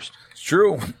everything first. It's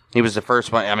true. He was the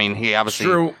first one. I mean, he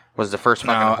obviously was the first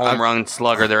fucking home run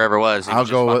slugger there ever was. He I'll was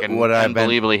just go fucking with what I've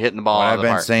unbelievably hitting the ball out of the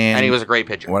park. And he was a great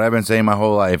pitcher. What I've been saying my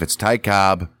whole life, it's Ty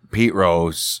Cobb, Pete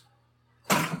Rose,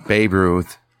 Babe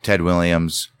Ruth, Ted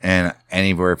Williams, and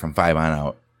anywhere from 5 on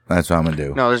out. That's what I'm going to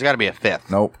do. No, there's got to be a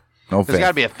fifth. Nope. No fifth. There's got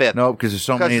to be a fifth. Nope, because there's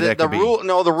so many that could be.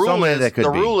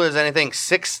 The rule is anything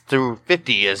 6 through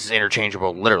 50 is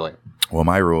interchangeable, literally. Well,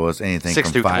 my rule is anything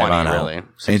 6 from 5 20, on really. out.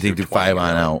 Anything through 5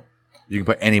 on out. You can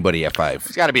put anybody at 5.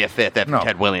 There's got to be a fifth after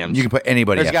Ted Williams. You can put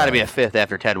anybody at 5. There's got to be a fifth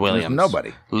after Ted Williams. There's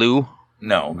nobody. Lou?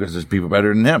 No, because there's people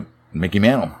better than him. Mickey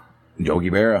Mantle. Yogi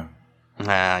Berra.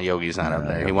 Nah, Yogi's not up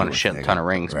there. He won a shit ton of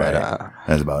rings, right. but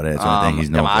that's about it. That's the only thing he's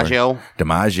known DiMaggio. for.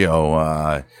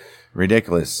 DiMaggio,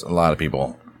 ridiculous. A lot of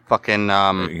people. Fucking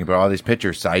you can put all these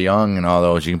pitchers, Cy Young and all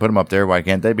those. You can put them up there. Why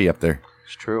can't they be up there?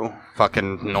 It's true.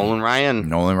 Fucking Nolan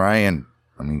Ryan.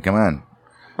 I mean, come on.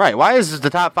 Right. Why is the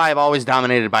top 5 always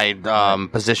dominated by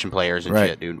position players and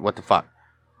shit, dude? What the fuck?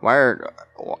 Why are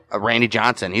Randy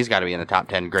Johnson? He's got to be in the top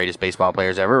 10 greatest baseball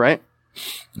players ever, right?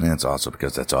 And that's also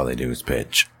because that's all they do is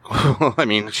pitch. I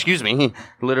mean, excuse me.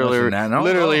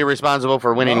 Literally responsible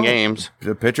for winning games.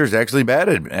 The pitchers actually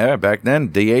batted. Yeah, back then,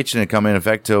 DH didn't come in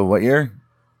effect till what year?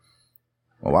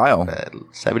 A while.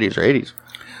 70s or 80s.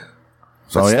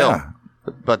 So, yeah.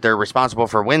 But they're responsible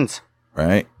for wins.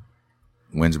 Right.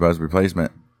 Wins above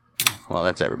replacement. Well,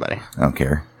 that's everybody. I don't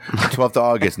care. 12th of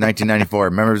August, 1994.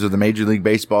 Members of the Major League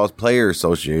Baseball's Players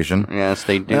Association. Yes,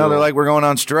 they do. You know, they're like, we're going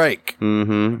on strike.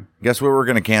 Mm-hmm. Guess what we're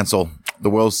going to cancel? The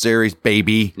World Series,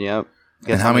 baby. Yep.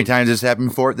 And how many times this happened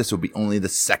before? This will be only the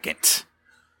second.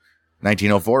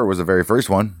 1904 was the very first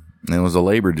one. And it was a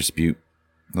labor dispute.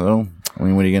 So, I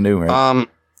mean, what are you going to do, right?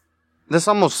 This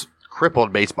almost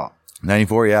crippled baseball.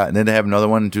 94, yeah. And then they have another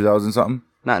one in 2000 something?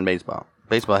 Not in baseball.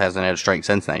 Baseball hasn't had a strike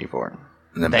since 94.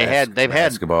 They've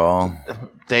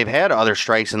had other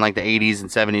strikes in like the 80s and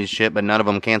 70s shit, but none of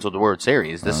them canceled the World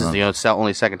Series. This is the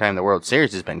only second time the World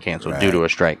Series has been canceled due to a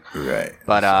strike. Right.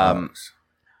 But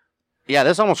yeah,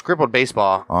 this almost crippled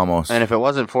baseball. Almost. And if it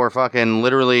wasn't for fucking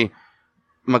literally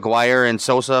McGuire and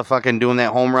Sosa fucking doing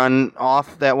that home run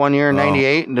off that one year in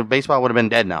 98, the baseball would have been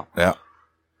dead now. Yeah.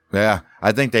 Yeah.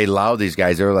 I think they allowed these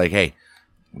guys. They were like, hey,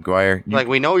 McGuire.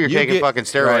 We know you're taking fucking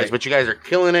steroids, but you guys are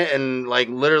killing it and like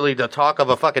literally the talk of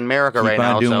a fucking America right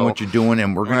now. Keep on doing what you're doing,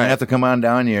 and we're going to have to come on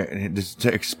down here just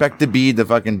to expect to be the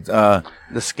fucking the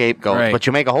scapegoat. Right. But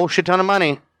you make a whole shit ton of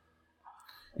money.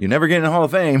 You never get in the Hall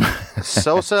of Fame.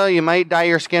 Sosa, you might dye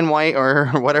your skin white or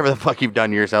whatever the fuck you've done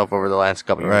to yourself over the last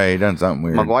couple of years. Right, done something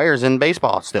weird. McGuire's in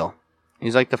baseball still.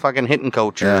 He's like the fucking hitting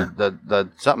coach or the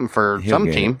something for some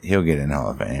team. He'll get in the Hall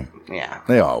of Fame. Yeah.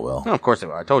 They all will. No, of course they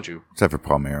will. I told you. Except for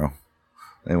Palmeiro.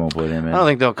 They won't put him in. I don't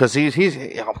think they'll, because he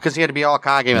had to be all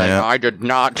cocky. Like, no, I did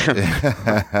not.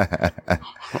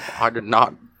 I did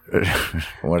not.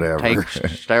 Whatever. Take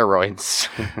steroids.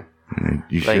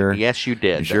 You sure? Yes, you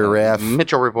did. You sure, Raph?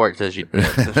 Mitchell report says you did.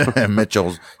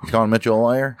 You calling Mitchell a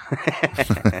liar?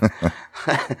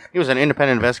 He was an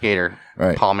independent investigator.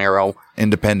 Right. Palmeiro.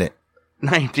 Independent.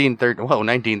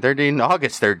 1913,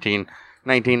 August 13,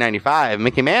 1995.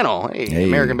 Mickey Mantle, hey.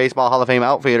 American Baseball Hall of Fame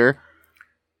outfielder.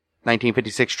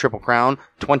 1956 Triple Crown,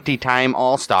 20-time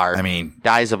All-Star. I mean,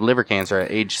 dies of liver cancer at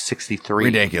age 63.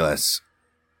 Ridiculous.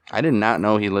 I did not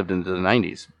know he lived into the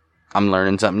 90s. I'm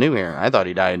learning something new here. I thought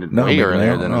he died way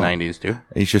earlier than the 90s, too.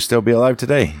 He should still be alive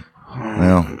today.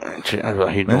 Well,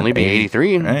 he'd only be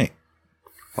 83. Right.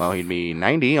 Well, he'd be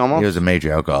 90 almost. He was a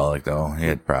major alcoholic, though. He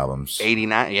had problems.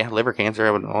 89, yeah, liver cancer,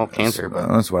 all cancer. But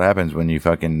that's what happens when you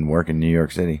fucking work in New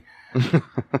York City.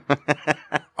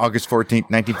 August 14th,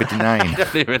 1959. I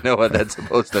don't even know what that's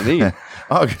supposed to mean.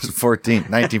 August 14th,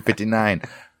 1959.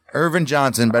 Irvin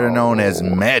Johnson, better known as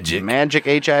Magic. Magic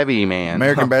HIV, man.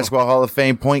 American Basketball Hall of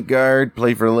Fame point guard,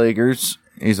 played for the Lakers.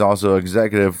 He's also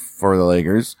executive for the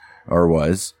Lakers, or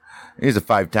was. He's a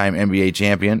 5-time NBA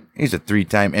champion. He's a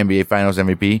 3-time NBA Finals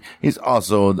MVP. He's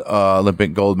also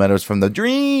Olympic gold medalist from the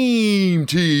Dream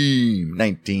Team,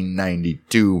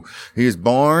 1992. He was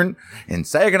born in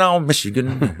Saginaw,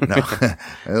 Michigan. No,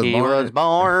 he was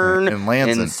born in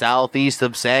Lansing, southeast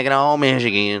of Saginaw,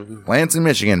 Michigan. Lansing,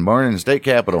 Michigan, born in the state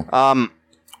capital.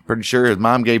 Pretty sure his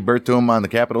mom gave birth to him on the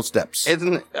Capitol steps.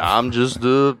 I'm just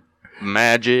a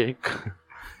Magic.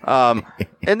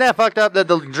 Isn't that fucked up that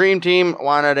the Dream Team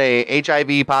wanted a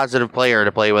HIV positive player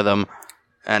to play with them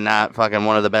and not fucking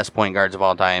one of the best point guards of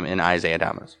all time in Isaiah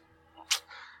Thomas?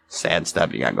 Sad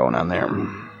stuff you got going on there.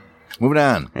 Moving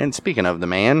on. And speaking of the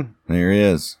man, there he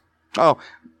is. Oh,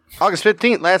 August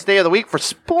 15th, last day of the week for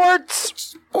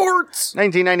sports.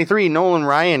 1993, Nolan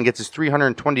Ryan gets his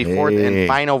 324th and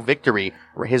final victory.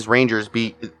 His Rangers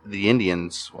beat the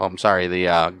Indians. Well, I'm sorry,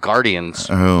 the Guardians.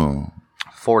 Oh.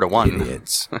 4-1.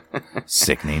 Idiots.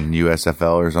 Sickening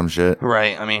USFL or some shit.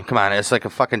 Right. I mean, come on. It's like a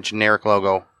fucking generic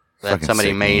logo that fucking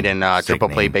somebody made in Triple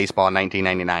Play Sickening. Baseball in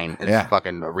 1999. It's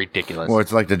fucking ridiculous. Well,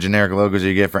 it's like the generic logos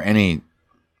you get for any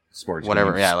sports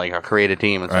whatever. games. Yeah, like a created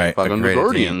team. It's Right, like fucking a the created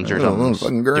Guardians team. or something.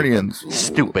 Fucking Guardians.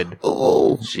 Stupid.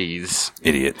 Oh. Jeez.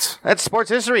 Idiots. That's sports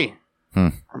history.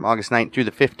 From August 9th through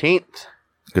the 15th.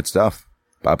 Good stuff.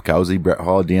 Bob Cousy, Brett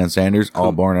Hall, Deion Sanders,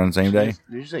 all born on the same day.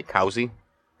 Did you say Cousy?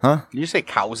 Huh? Did you say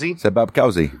Cousy? Said Bob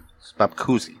Cousy. It's Bob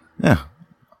Cousy. Yeah.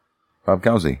 Bob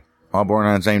Cousy. All born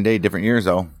on the same day, different years,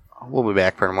 though. Oh, We'll be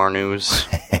back for more news.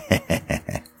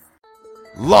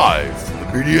 Live from the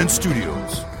BDN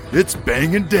Studios, it's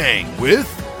Bang and Dang with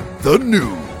the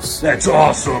news. That's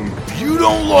awesome. If you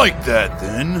don't like that,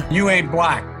 then You ain't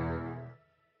black.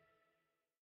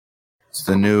 it's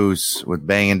the news with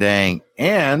Bang and Dang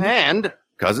and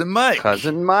Cousin Mike.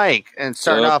 And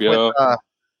starting off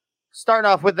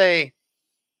with a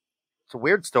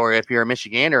weird story. If you're a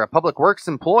Michigander, a public works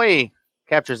employee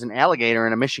captures an alligator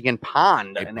in a Michigan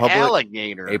pond.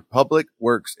 A public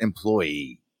works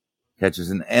employee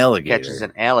catches an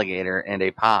alligator in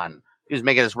a pond. He was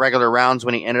making his regular rounds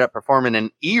when he ended up performing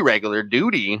an irregular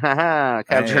duty.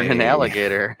 Capturing an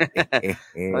alligator.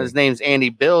 His name's Andy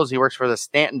Bills. He works for the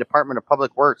Stanton Department of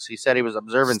Public Works. He said he was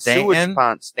observing sewage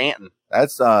ponds. Stanton.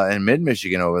 That's in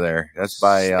mid-Michigan over there. That's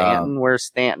by Stanton. Where's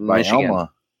Stanton, by Michigan? Elma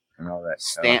and all that.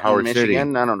 Stanton, Howard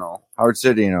Michigan? City. I don't know. Howard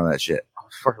City and all that shit.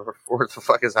 Where the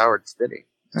fuck is Howard City?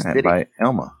 By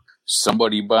Elma.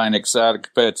 Somebody buying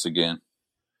exotic pets again.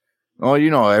 Oh,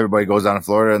 you know, everybody goes down to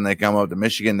Florida and they come up to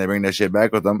Michigan. They bring that shit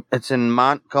back with them. It's in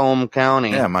Montcalm County.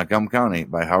 Yeah, Montcalm County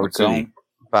by Howard City.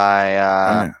 By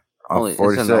off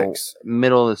 46. It's in the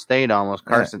middle of the state almost.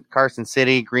 Carson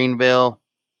City, Greenville,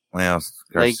 Well,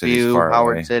 Lakeview,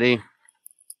 Howard City,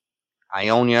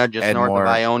 Ionia, just north of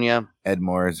Ionia.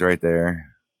 Edmore is right there.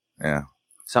 Yeah.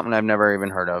 Something I've never even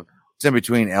heard of. It's in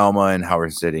between Elma and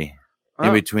Howard City.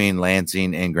 In between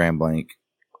Lansing and Grand Blanc.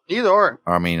 Either or.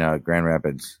 Grand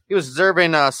Rapids. He was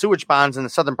observing sewage ponds in the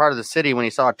southern part of the city when he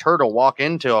saw a turtle walk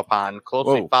into a pond,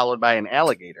 closely followed by an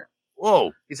alligator.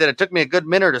 Whoa. He said, it took me a good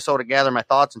minute or so to gather my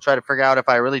thoughts and try to figure out if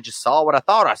I really just saw what I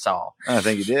thought I saw. I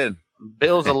think you did.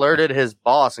 Bills alerted his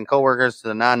boss and coworkers to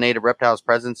the non-native reptile's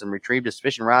presence and retrieved his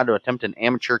fishing rod to attempt an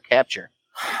amateur capture.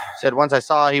 He said, once I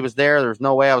saw he was there was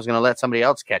no way I was going to let somebody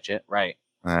else catch it. Right.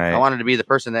 I wanted to be the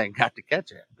person that got to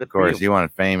catch it. Good of course, he wanted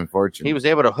fame and fortune. He was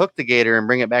able to hook the gator and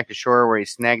bring it back to shore where he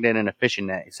snagged it in a fishing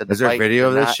net. He said, is there a video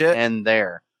of this shit? And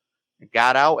there. It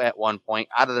got out at one point,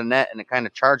 out of the net, and it kind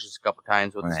of charges a couple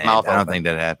times with its mouth open. I don't think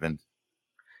that happened.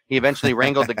 He eventually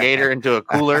wrangled the gator into a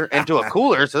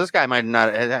cooler, so this guy might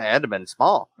not have had to have been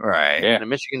small. Right. Yeah. And the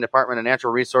Michigan Department of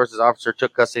Natural Resources officer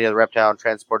took custody of the reptile and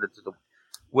transported it to the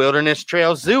Wilderness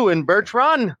Trail Zoo in Birch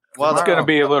Run. Well, it's going to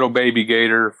be a little baby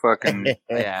gator. Fucking.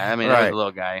 Yeah, I mean, it was a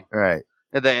little guy. Right.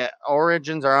 The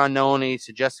origins are unknown. He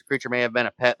suggests the creature may have been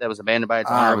a pet that was abandoned by its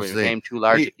owner, but it became too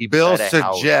large to keep Bill inside a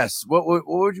house. suggests. What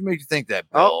would you make you think that,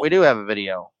 Bill? Oh, we do have a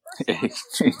video.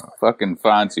 Fucking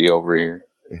Fonzie over here.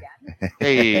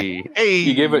 Hey.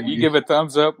 You give a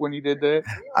thumbs up when you did that?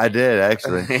 I did,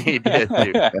 actually. He did,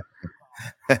 dude.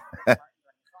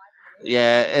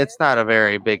 Yeah, it's not a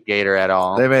very big gator at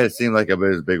all. They made it seem like a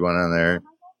big one on there.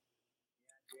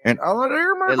 And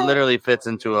it literally fits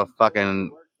into a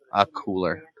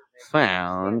cooler. Come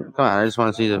on, I just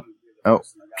want to see the.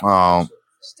 Oh.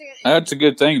 That's a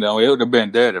good thing, though. It would have been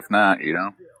dead if not, you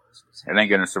know. It ain't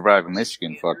going to survive a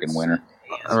Michigan fucking winter.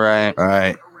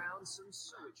 Right.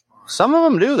 Some of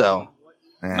them do, though.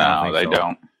 Yeah, no, they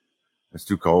don't. It's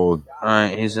too cold. All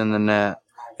right, he's in the net.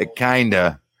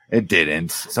 It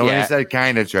didn't. So when he said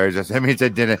kinda charged us, that means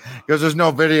it didn't. Because there's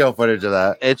no video footage of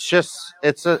that.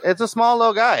 It's a small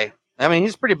little guy. I mean,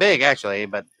 he's pretty big actually,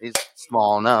 but he's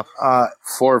small enough.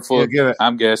 4 foot.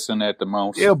 I'm guessing at the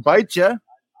most. He'll bite you.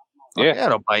 Yeah,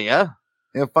 it'll bite you.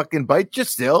 He'll fucking bite you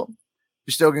still.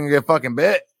 You're still gonna get fucking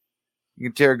bit. You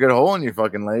can tear a good hole in your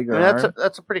fucking leg. Or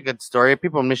that's a pretty good story.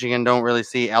 People in Michigan don't really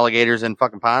see alligators in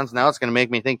fucking ponds. Now it's gonna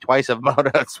make me think twice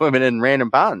about swimming in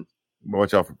random ponds.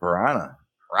 Watch out for piranha.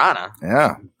 Piranha?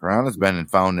 Yeah. Piranha's been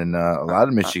found in a lot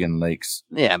of Michigan lakes.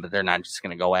 Yeah, but they're not just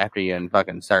going to go after you and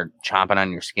fucking start chomping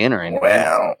on your skin or anything.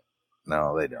 Well,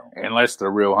 no, they don't. Unless they're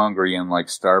real hungry and like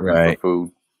starving for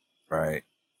food. Right.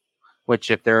 Which,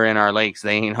 if they're in our lakes,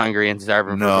 they ain't hungry and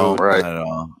starving for food. Right. Not at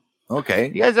all. Okay.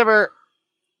 You guys ever...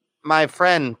 My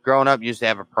friend growing up used to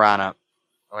have a piranha.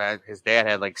 His dad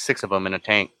had like 6 of them in a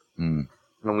tank. And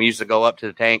we used to go up to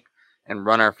the tank and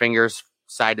run our fingers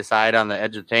side to side on the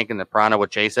edge of the tank, and the piranha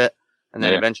would chase it, and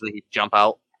then eventually he'd jump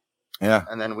out. Yeah.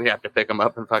 And then we'd have to pick him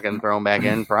up and fucking throw him back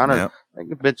in. Piranha, like,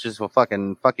 the bitches will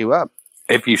fucking fuck you up.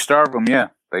 If you starve them,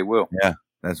 they will. Yeah.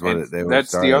 That's what they were.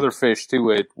 That's the other fish too.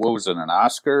 What was it, an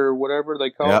Oscar or whatever they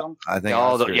call them? I think.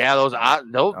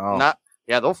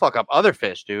 They'll fuck up other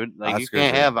fish, dude. Like Oscars, you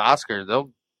can't have Oscars.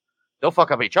 They'll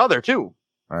fuck up each other too.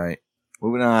 Right.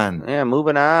 Moving on. Yeah,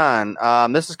 moving on.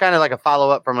 This is kind of like a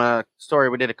follow-up from a story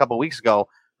we did a couple weeks ago.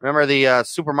 Remember the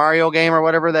Super Mario game or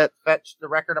whatever that fetched the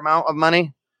record amount of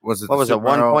money? Was it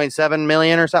 1.7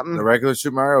 million or something? The regular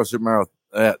Super Mario?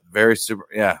 Very super.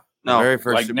 Yeah. No, very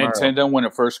first like Super Nintendo Mario. when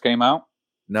it first came out?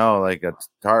 No, like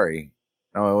Atari.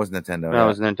 No, it was Nintendo. No, it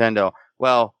was Nintendo.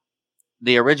 Well,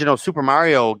 the original Super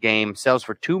Mario game sells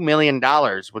for $2 million,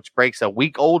 which breaks a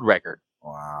week-old record.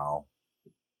 Wow.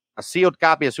 A sealed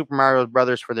copy of Super Mario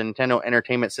Brothers for the Nintendo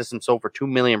Entertainment System sold for $2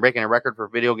 million, breaking a record for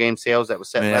video game sales that was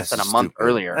set less than a month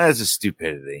earlier. That's a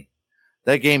stupidity.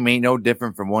 That game ain't no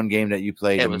different from one game that you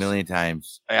played a million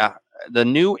times. Yeah. The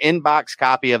new in-box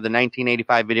copy of the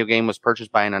 1985 video game was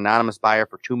purchased by an anonymous buyer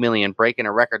for $2 million, breaking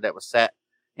a record that was set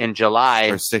in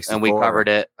July, and we covered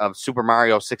it, of Super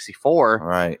Mario 64,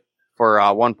 right, for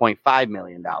 $1.5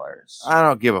 million. I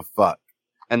don't give a fuck.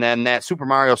 And then that Super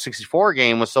Mario 64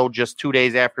 game was sold just 2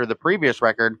 days after the previous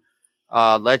record.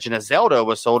 Legend of Zelda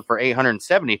was sold for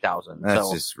 $870,000.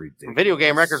 That's just ridiculous. Video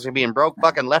game records are being broke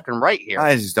fucking left and right here.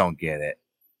 I just don't get it.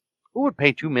 Who would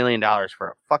pay $2 million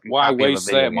for a fucking Why copy waste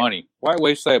of a video that game? money? Why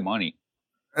waste that money?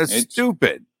 That's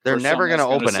stupid. They're never going to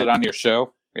open it. Sit on your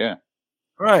shelf. Yeah.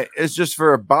 Right. It's just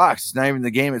for a box. It's not even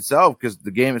the game itself, because the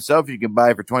game itself you can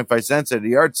buy for 25 cents at a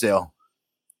yard sale.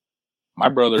 My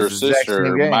brother or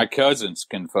sister, my cousins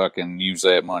can fucking use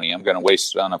that money. I'm going to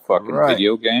waste it on a fucking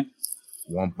video game.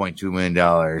 $1.2 million.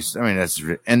 I mean, that's,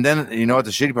 and then you know what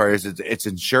the shitty part is? It's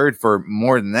insured for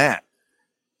more than that.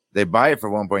 They buy it for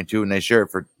 1.2 and they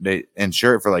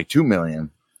insure it for like $2 million.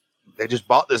 They just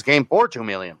bought this game for $2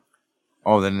 million.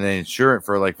 Oh, then they insure it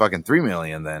for like fucking $3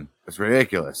 million. Then it's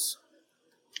ridiculous.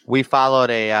 We followed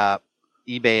a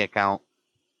eBay account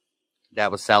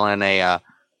that was selling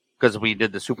because we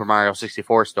did the Super Mario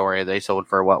 64 story. They sold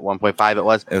for what, 1.5 it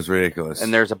was. It was ridiculous.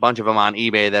 And there's a bunch of them on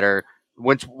eBay that are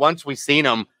once we seen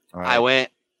them. Right. I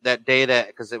went that day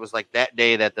because it was like that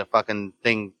day that the fucking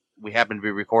thing we happened to be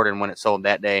recording when it sold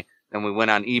that day. Then we went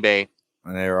on eBay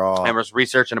and they were all. I was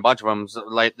researching a bunch of them.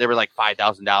 Like they were like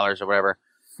 $5,000 or whatever.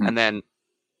 And then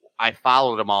I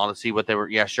followed them all to see what they were.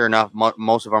 Yeah, sure enough,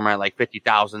 most of them are at like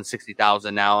 50,000,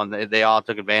 60,000 now, and they all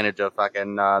took advantage of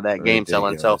fucking that game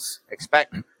selling. So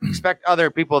expect other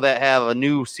people that have a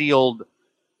new sealed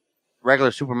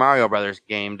regular Super Mario Brothers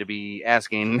game to be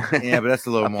asking. Yeah, but that's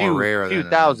a little more rare.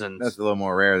 Thousands. That's a little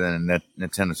more rare than a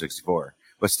Nintendo 64.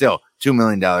 But still, $2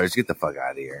 million. Get the fuck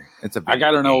out of here. I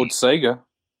got an old Sega,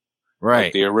 right?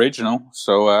 Like the original.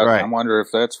 So I wonder if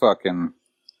that's fucking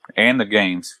and the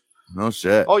games. No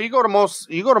shit. Oh, you go to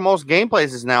most game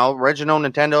places now. Original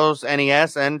Nintendo's,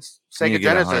 NES, and Sega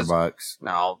Genesis. $100.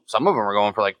 No, some of them are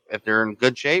going for like, if they're in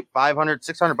good shape, $500,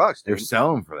 $600. They're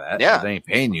selling for that. Yeah, they ain't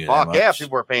paying you. Fuck that much. Yeah,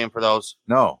 people are paying for those.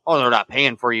 No. Oh, they're not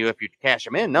paying for you if you cash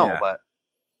them in. No, yeah. but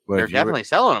they're definitely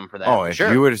selling them for that. Oh, if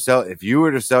you were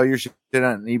to sell your shit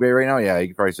on eBay right now, yeah, you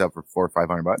could probably sell it for $400 or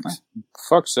 $500.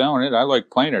 Fuck selling it. I like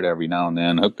playing it every now and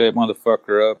then. Hook that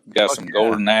motherfucker up. Got some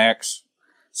Golden Axe,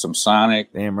 some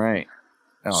Sonic. Damn right.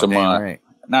 Oh, some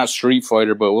not Street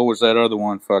Fighter, but what was that other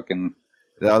one? Fucking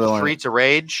the other one. Streets of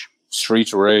Rage.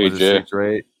 Streets of Rage. Yeah. Streets of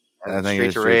Rage. I think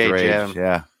it's Streets of Rage.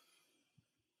 Yeah.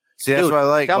 See, that's what I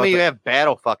like. Tell me you have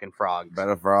Battle fucking Frogs.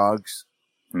 Battle Frogs.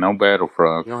 No Battle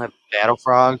Frogs. You don't have Battle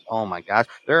Frogs? Oh my gosh,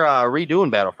 they're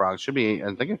redoing Battle Frogs. Should be.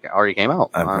 I think it already came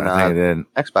out on I think it did.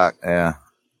 Xbox. Yeah,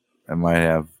 it might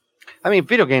have. I mean,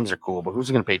 video games are cool, but who's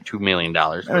going to pay $2 million?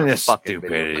 I mean, that's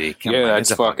stupidity. Yeah,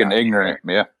 that's fucking ignorant.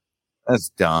 Yeah. That's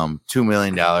dumb. $2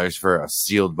 million for a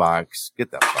sealed box. Get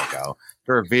the fuck out.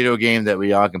 For a video game that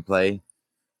we all can play.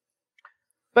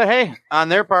 But hey, on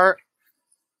their part,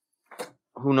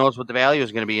 who knows what the value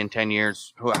is going to be in 10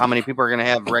 years? How many people are going to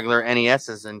have regular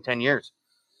NESs in 10 years?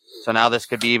 So now this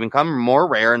could become more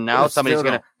rare, and now somebody's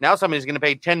going to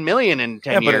pay $10 million in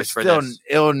 10 years for this.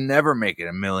 It'll never make it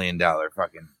 $1 million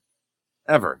fucking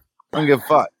ever. I don't give a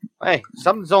fuck. Hey,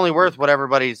 something's only worth what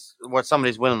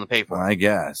somebody's willing to pay for. Well, I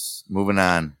guess. Moving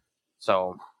on.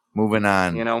 So, moving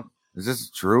on. You know, is this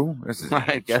true?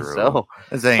 I guess so.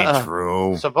 This ain't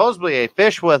true. Supposedly, a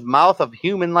fish with mouth of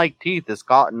human-like teeth is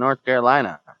caught in North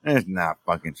Carolina. It's not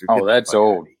fucking true. Oh, that's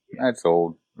old. That's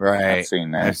old. Right. I've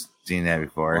seen that. I've seen that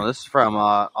before. Well, this is from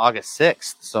August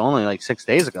 6th, so only like 6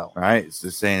 days ago. Right. It's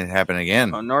just saying it happened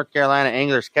again. North Carolina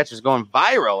angler's catch is going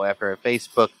viral after a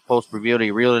Facebook post revealed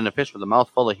he reeled in a fish with a mouth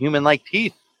full of human-like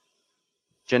teeth.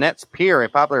 Jeanette's Pier, a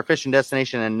popular fishing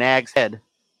destination in Nags Head,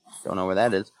 don't know where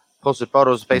that is, posted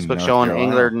photos of Facebook showing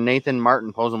angler Nathan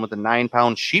Martin posing with a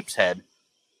 9-pound sheep's head.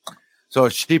 So a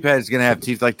sheep head is going to have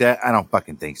teeth like that? I don't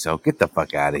fucking think so. Get the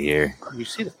fuck out of here. You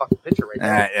see the fucking picture right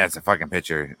there. That's a fucking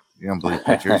picture. You don't believe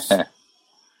pictures?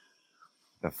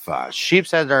 The fuck?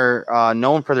 Sheep's heads are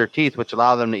known for their teeth, which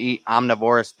allow them to eat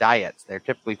omnivorous diets. They're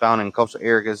typically found in coastal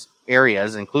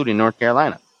areas, including North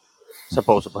Carolina,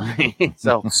 supposedly.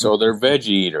 So they're veggie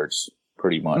eaters,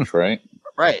 pretty much, right?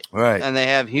 Right. Right. And they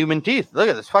have human teeth. Look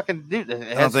at this fucking dude.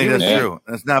 I don't think that's true.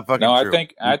 That's not fucking no, true.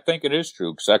 I think it is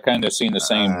true because I kind of seen the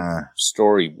same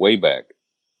story way back.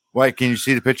 Wait, can you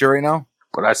see the picture right now?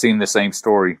 But I seen the same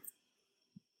story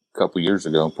a couple years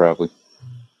ago, probably.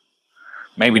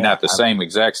 Maybe not the same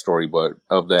exact story, but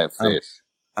of that fish.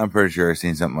 I'm pretty sure I've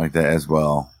seen something like that as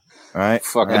well. All right.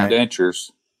 Fucking dentures.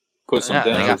 Put some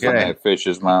dentures in that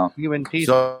fish's mouth. Human teeth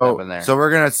up in there. So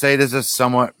we're gonna say this is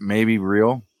somewhat maybe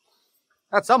real.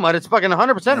 Not somewhat. It's fucking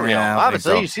 100% real.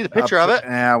 Obviously, you see the picture of it.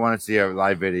 Yeah, I want to see a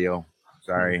live video.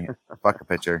 Sorry, fuck a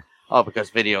picture. Oh, because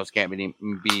videos can't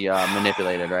be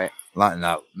manipulated, right?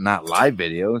 Not live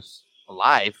videos.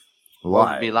 Live. What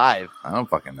would be live? I don't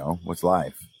fucking know. What's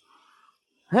live?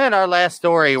 And our last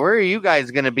story. Where are you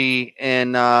guys going to be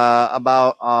in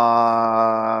about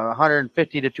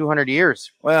 150 to 200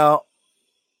 years? Well,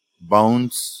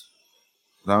 bones.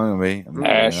 I'm gonna be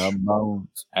Ash.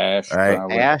 Bones. Ash.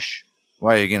 Right. Ash.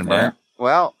 Why are you getting burnt?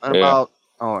 Well, about.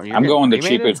 Oh, I'm going the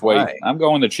cheapest way. Right. I'm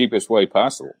going the cheapest way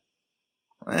possible.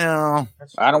 Well,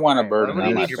 I don't want to burn.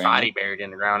 Nobody needs your body buried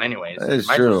in the ground, anyways. That is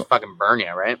might true. As well just fucking burn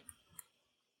you, right?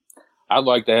 I'd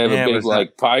like to have a big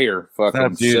fire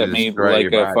fucking set me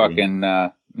like a fucking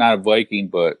not a Viking,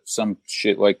 but some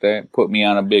shit like that. Put me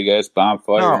on a big ass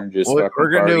bonfire and just we're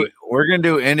gonna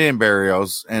do Indian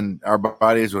burials, and our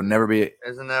bodies will never be.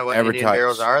 Isn't that what Indian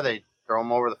burials are? They throw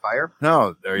them over the fire?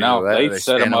 No, they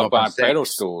set them up on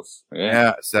pedestals.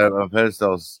 Yeah, set up on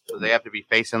pedestals. So they have to be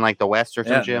facing like the west or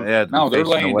something. Yeah, no, they're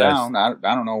laying down. I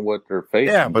don't know what they're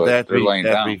facing. Yeah, but they're laying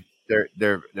down.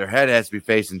 Their head has to be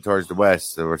facing towards the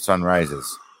west, so where sun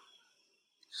rises.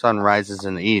 Sun rises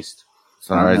in the east.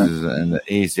 Sun rises in the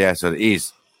east. Yeah, so the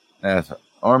east.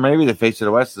 Or maybe the face to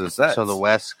the west of the set. So the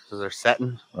west, because they're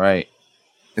setting. Right.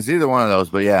 It's either one of those,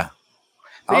 but yeah.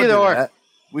 Either or.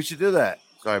 We should do that.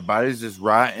 So our bodies just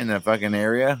rot in the fucking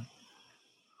area.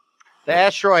 The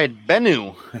asteroid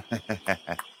Bennu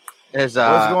is.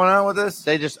 What's going on with this?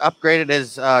 They just upgraded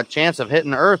his chance of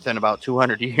hitting Earth in about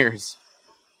 200 years.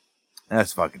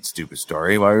 That's a fucking stupid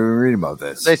story. Why are we reading about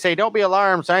this? They say, don't be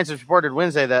alarmed. Scientists reported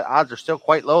Wednesday that odds are still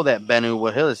quite low that Bennu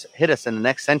will hit us in the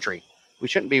next century. We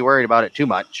shouldn't be worried about it too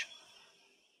much.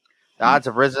 The odds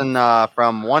have risen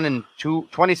from 1 in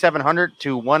 2700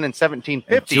 to 1 in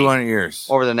 1750. 200 years.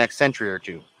 Over the next century or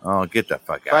two. Oh, get the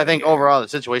fuck out. So I think overall the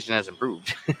situation has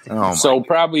improved. So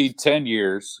probably 10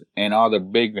 years and all the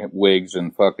big wigs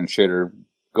and fucking shit are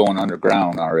going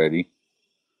underground already.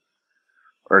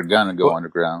 Or gonna go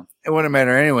underground. It wouldn't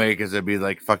matter anyway because it'd be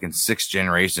like fucking 6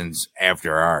 generations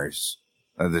after ours.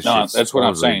 No, that's what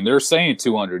I'm saying. They're saying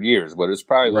 200 years, but it's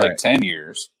probably like 10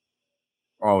 years.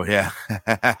 Oh, yeah.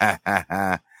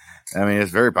 I mean,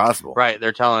 it's very possible. Right.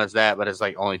 They're telling us that, but it's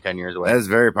like only 10 years away. That is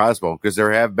very possible because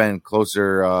there have been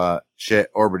closer shit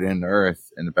orbiting the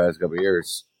Earth in the past couple of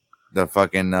years. The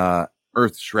fucking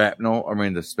Earth shrapnel,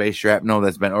 the space shrapnel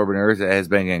that's been orbiting Earth, it has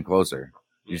been getting closer.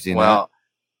 You seen that?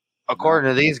 According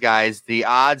to these guys, the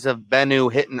odds of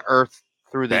Bennu hitting Earth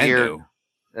through the year,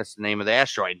 that's the name of the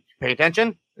asteroid. Pay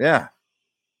attention? Yeah.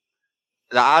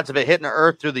 The odds of it hitting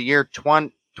Earth through the year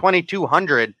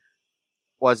 2200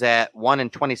 was at 1 in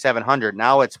 2700.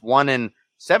 Now it's 1 in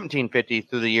 1750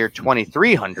 through the year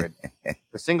 2300.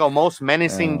 The single most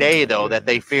menacing day, though, that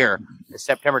they fear is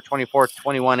September 24th,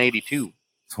 2182.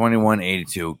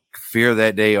 2182. Fear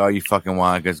that day all you fucking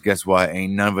want, because guess what?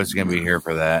 Ain't none of us going to be here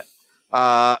for that.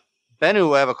 Bennu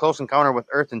will have a close encounter with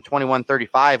Earth in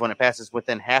 2135 when it passes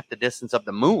within half the distance of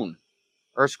the moon.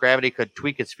 Earth's gravity could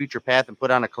tweak its future path and put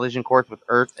on a collision course with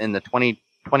Earth in the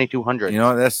 2200. You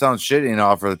know, that sounds shitty and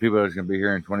all for the people that's going to be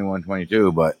here in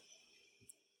 2122, but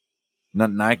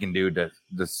nothing I can do to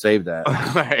save that.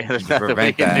 Right, there's nothing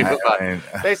we can do about it.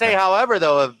 They say, however,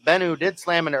 though, if Bennu did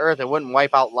slam into Earth, it wouldn't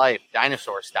wipe out life,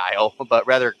 dinosaur style, but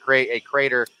rather create a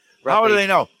crater. How do they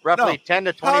know? Roughly 10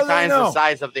 to 20 times the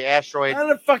size of the asteroid. How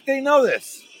the fuck they know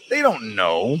this? They don't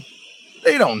know.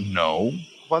 They don't know.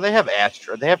 Well, they have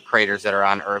They have craters that are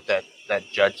on Earth that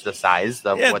judge the size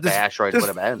of what the asteroid would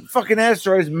have been. Fucking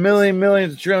asteroid is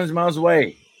millions of trillions of miles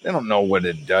away. They don't know what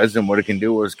it does and what it can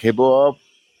do, what it's capable of.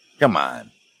 Come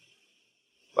on.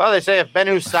 Well, they say if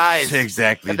Bennu's size...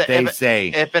 Exactly.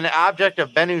 If an object of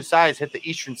Bennu's size hit the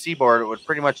eastern seaboard, it would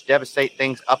pretty much devastate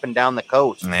things up and down the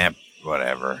coast. Nah,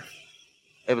 whatever.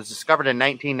 It was discovered in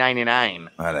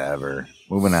 1999. Whatever.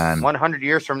 Moving on. 100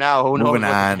 years from now, who knows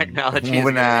what technology is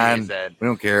going to be. We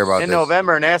don't care about this. In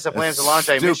November, NASA plans to launch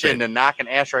a mission to knock an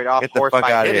asteroid off course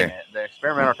by hitting it. The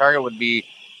experimental target would be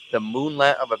the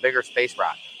moonlet of a bigger space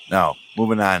rock. No.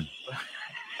 Moving on.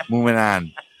 Moving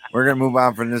on. We're going to move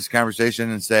on from this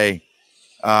conversation and say,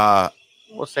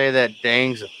 We'll say that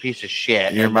Dang's a piece of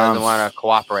shit. Your and mom doesn't want to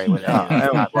cooperate with it. No.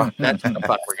 That's what the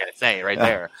fuck we're gonna say right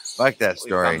there. Fuck that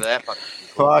We've come story. to that fucking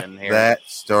Fuck conclusion here. that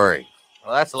story.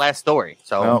 Well, that's the last story.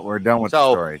 So No, we're done with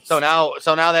the story. So now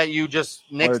that you just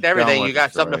We're nixed done everything, with you the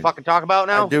got something to story. fucking talk about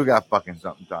now? I do got fucking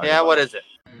something to talk about. Yeah, what is it?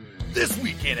 This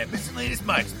weekend at Miscellaneous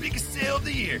Mike's biggest sale of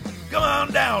the year. Come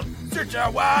on down, search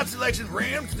our wide selection of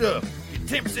random stuff.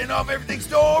 Get 10% off everything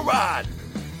store-wide.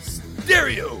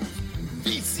 Stereos,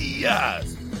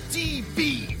 VCRs,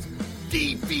 TVs,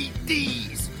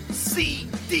 DVDs,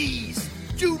 CDs,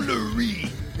 jewelry,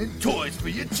 and toys for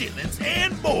your chitlins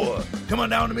and more. Come on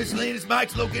down to Miscellaneous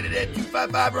Mike's located at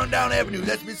 255 Rundown Avenue.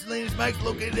 That's Miscellaneous Mike's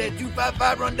located at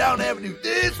 255 Rundown Avenue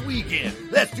this weekend.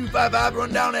 That's 255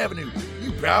 Rundown Avenue.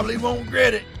 You probably won't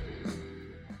regret it.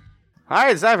 All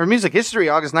right, it's time for music history,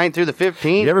 August 9th through the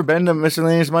 15th. You ever been to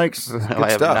Miscellaneous Mike's? Good I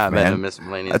have stuff, not man. been to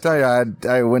Miscellaneous. I tell you,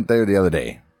 I went there the other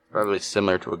day. Probably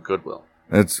similar to a Goodwill.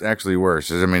 It's actually worse.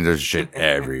 I mean, there's shit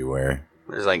everywhere.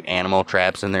 There's like animal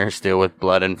traps in there still with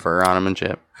blood and fur on them and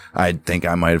shit. I think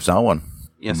I might have saw one.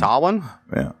 You saw one?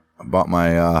 Yeah, I bought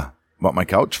my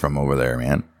couch from over there,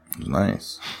 man. It was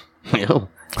nice. Ew.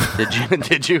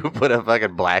 Did you put a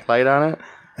fucking black light on it?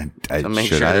 I To make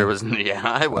should sure I? there was. Yeah,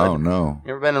 I would. Oh no!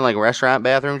 You ever been in like restaurant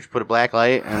bathrooms? You put a black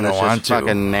light and I there's don't want just to.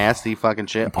 fucking nasty fucking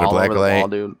shit Put a all black over the light wall,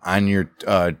 dude. on your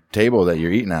table that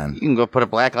you're eating on. You can go put a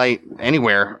black light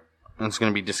anywhere. And it's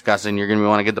gonna be disgusting. You're gonna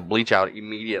want to get the bleach out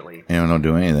immediately. You don't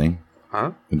do anything.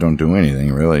 Huh? It don't do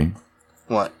anything really.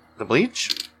 What? The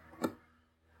bleach?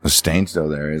 The stain's still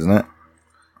there, isn't it?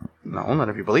 No, not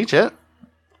if you bleach it.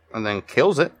 And then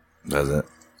kills it. Does it?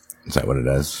 Is that what it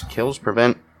does? Kills,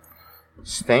 prevent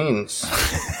stains.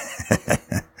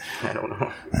 I don't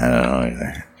know. I don't know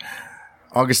either.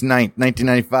 August 9th,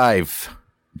 1995.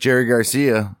 Jerry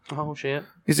Garcia. Oh, shit.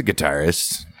 He's a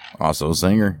guitarist, also a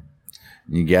singer.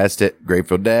 You guessed it,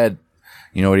 Grateful Dead.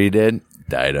 You know what he did?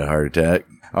 Died of a heart attack.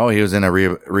 Oh, he was in a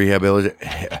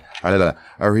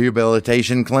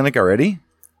rehabilitation clinic already?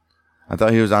 I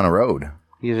thought he was on a road.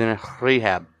 He's in a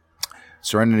rehab.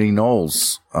 Serenity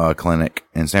Knowles clinic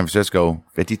in San Francisco.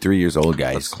 53 years old,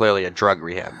 That's guys. clearly a drug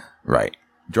rehab. Right.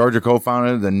 Georgia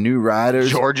co-founded the New Riders.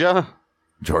 Georgia?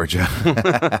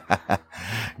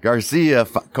 Garcia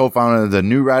co-founded the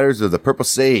New Riders of the Purple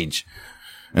Sage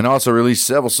and also released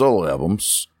several solo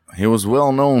albums. He was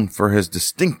well known for his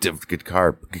distinctive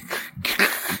guitar.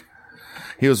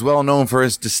 He was well known for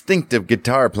his distinctive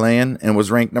guitar playing and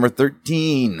was ranked number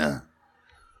 13.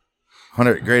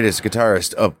 100 greatest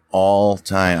guitarist of all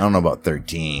time. I don't know about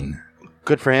 13.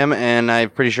 Good for him, and I'm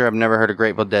pretty sure I've never heard a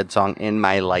Grateful Dead song in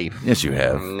my life. Yes, you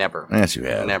have. Never. Yes, you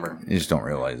have. Never. You just don't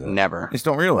realize it. Never. You just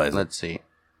don't realize it. Let's see.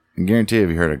 I guarantee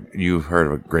you've heard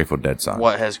of a Grateful Dead song.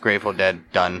 What has Grateful Dead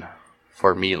done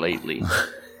for me lately?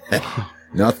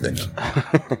 Nothing.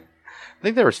 I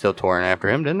think they were still touring after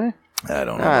him, didn't they? I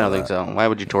don't know. No, I don't about think so. Why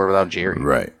would you tour without Jerry?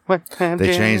 Right. What?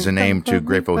 They changed the name to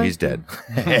Grateful He's Dead.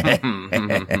 That's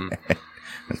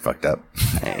fucked up.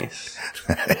 Nice.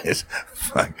 It's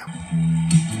fuck.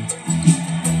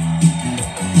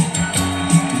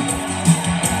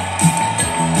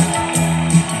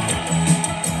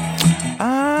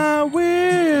 I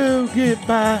will get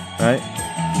by. Right?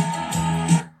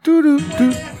 Doo doo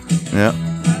doo. Yeah.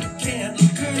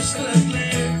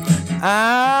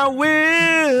 I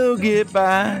will get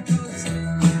by.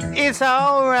 It's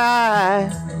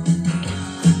alright.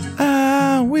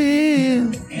 I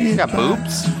will. You got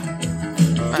boobs?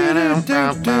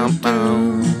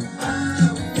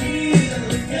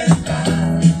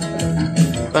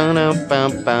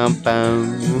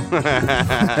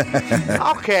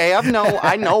 Okay,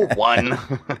 I know one.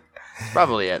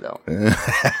 Probably it though.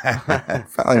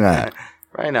 Probably not.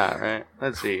 Probably not, right?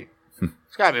 Let's see.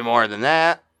 It's gotta be more than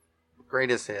that.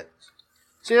 Greatest hits.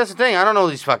 See, that's the thing. I don't know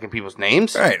these fucking people's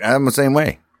names. Right, I'm the same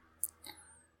way.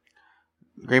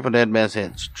 Grateful Dead best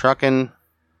hits. Truckin'.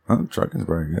 Oh, trucking's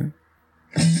pretty good.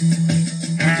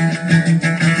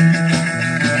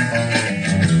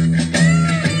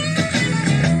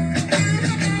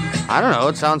 I don't know.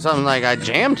 It sounds something like I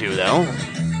jammed to though.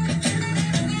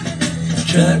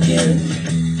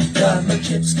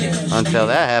 Until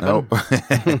that happened. Nope.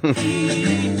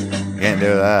 Can't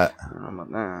do that. I don't know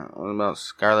about that. What about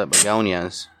Scarlet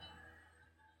Begonias?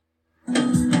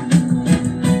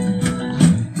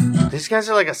 These guys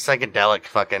are like a psychedelic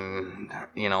fucking,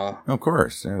 Of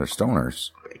course, they're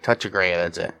stoners. touch of gray.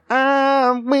 That's it.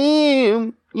 I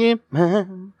will get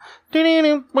mine.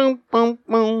 Boom, boom,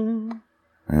 boom.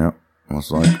 Yep.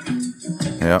 Almost like.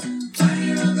 Yep.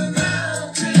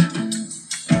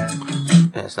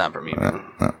 It's not for me, man.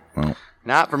 No.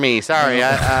 Not for me. Sorry,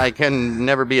 I can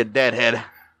never be a deadhead.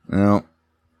 No.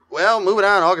 Well, moving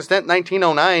on, August 10th,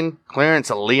 1909, Clarence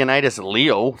Leonidas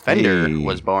Leo Fender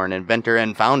was born, inventor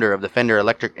and founder of the Fender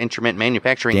Electric Instrument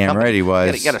Manufacturing Company. Damn right he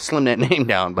was. You got to slim that name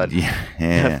down, but the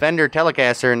Fender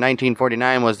Telecaster in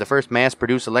 1949 was the first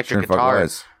mass-produced electric guitar.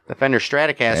 The Fender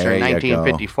Stratocaster in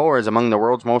 1954 is among the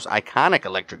world's most iconic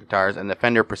electric guitars, and the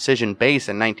Fender Precision Bass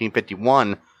in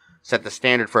 1951 set the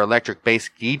standard for electric bass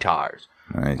guitars.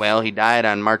 Nice. Well, he died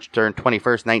on March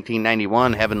 21st,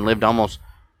 1991, having lived almost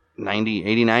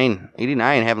 89,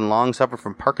 having long suffered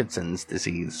from Parkinson's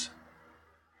disease.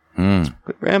 Good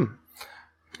for him.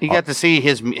 He got to see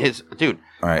his dude.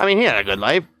 Right. I mean, he had a good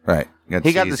life. Right.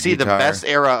 He got to see the best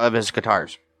era of his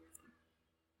guitars.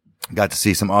 Got to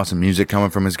see some awesome music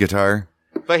coming from his guitar.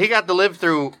 But he got to live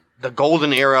through the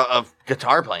golden era of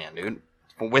guitar playing, dude,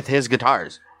 with his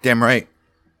guitars. Damn right.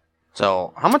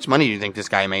 So, how much money do you think this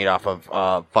guy made off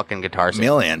of fucking guitars?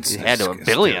 Millions. He had to have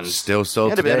billions. Still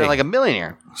sold today. He had to be like a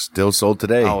millionaire. Still sold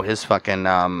today. Oh, his fucking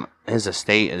his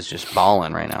estate is just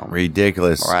balling right now.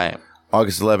 Ridiculous. All right.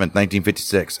 August 11th,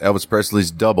 1956. Elvis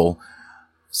Presley's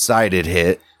double-sided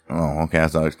hit. Oh, okay. I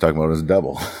thought I was talking about his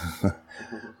double.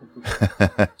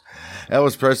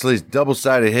 Elvis Presley's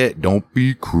double-sided hit, Don't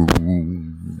Be Cruel.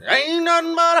 Ain't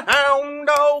nothing but a hound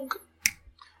dog.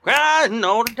 Crying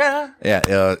all the time.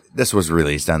 Yeah, this was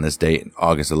released on this date,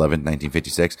 August 11th,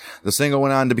 1956. The single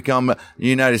went on to become the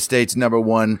United States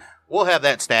 #1. We'll have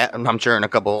that stat, I'm sure, in a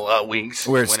couple weeks.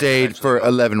 Where it stayed for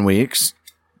 11 weeks.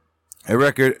 A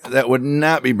record that would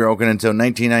not be broken until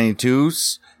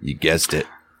 1992's, you guessed it,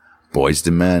 Boyz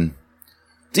II Men.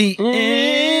 The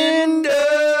end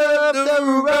of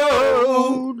the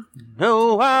road.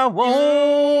 No, I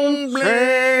won't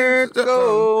let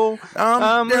go.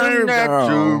 I'm a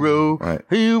natural. Right.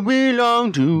 You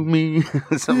belong to me.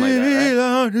 Something like that, right?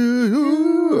 Belong to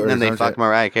you. And then they fucked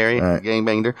Mariah Carey, right.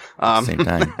 Gangbanged her. Same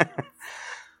time.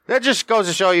 That just goes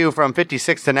to show you from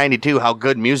 56 to 92 how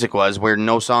good music was, where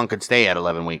no song could stay at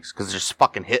 11 weeks. Because there's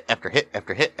fucking hit after hit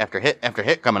after hit after hit after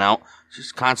hit coming out.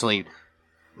 Just constantly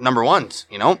number ones,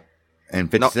 you know?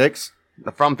 And 56?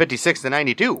 No, from 56 to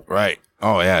 92. Right.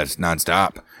 Oh, yeah, it's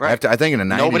nonstop. Right. I think in the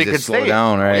 90s nobody could slow stay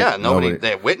down, right? Yeah,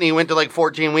 nobody. Whitney went to like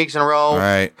 14 weeks in a row.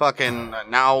 Right. Fucking,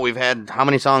 now we've had, how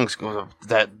many songs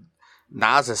that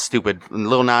Nas is stupid.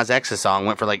 Lil Nas X's song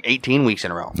went for like 18 weeks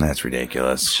in a row. That's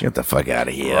ridiculous. Get the fuck out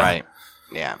of here. Right.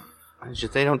 Yeah. It's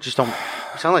just, they don't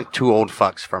sound like two old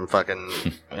fucks from fucking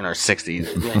in our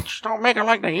 60s. Like, just don't make it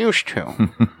like they used to.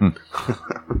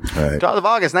 Right. 12th of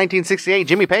August, 1968,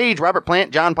 Jimmy Page, Robert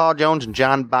Plant, John Paul Jones, and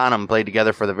John Bonham played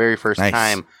together for the very first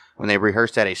time when they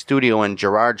rehearsed at a studio in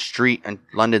Gerrard Street in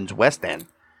London's West End.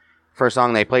 First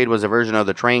song they played was a version of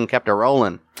The Train Kept a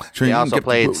Rollin'. They also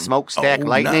played Smokestack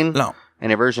Lightning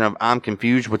and a version of I'm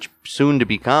Confused, which soon to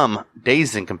become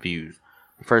Dazed and Confused.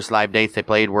 The first live dates they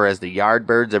played were as the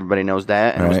Yardbirds. Everybody knows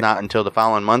that. And it was not until the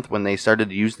following month when they started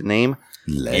to use the name.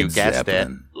 Led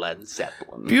Zeppelin.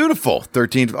 Beautiful.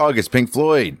 13th of August, Pink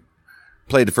Floyd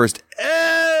played the first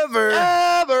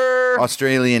ever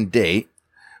Australian date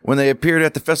when they appeared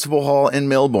at the Festival Hall in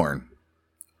Melbourne.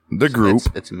 The group.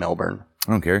 It's Melbourne.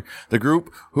 I don't care. The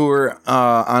group, who were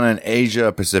on an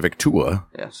Asia Pacific tour,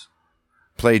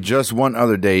 played just one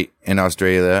other date in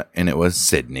Australia, and it was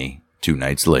Sydney. 2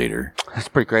 nights later. That's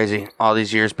pretty crazy. All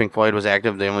these years Pink Floyd was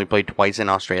active. They only played twice in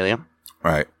Australia.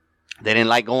 Right. They didn't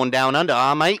like going down under,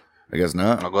 mate? I guess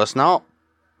not. I guess not.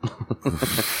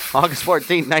 August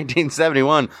 14th,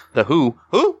 1971, The Who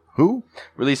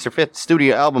released their 5th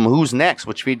studio album, Who's Next,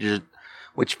 which featured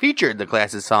the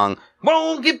classic song,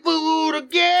 Won't Get Fooled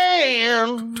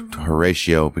Again.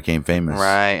 Horatio became famous.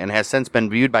 Right, and has since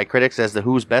been viewed by critics as The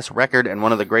Who's best record and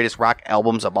one of the greatest rock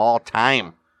albums of all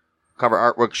time. Cover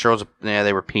artwork shows,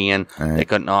 they were peeing. Right. They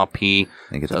couldn't all pee,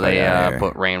 so they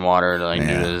put rainwater to do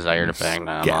the desired effect.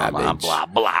 Blah, blah, blah,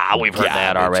 blah. We've heard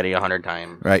that already 100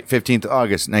 times. Right. 15th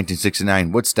August,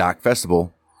 1969, Woodstock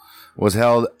Festival was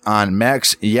held on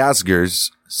Max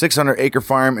Yasgur's 600-acre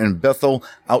farm in Bethel,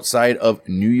 outside of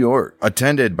New York.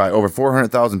 Attended by over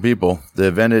 400,000 people, the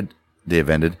event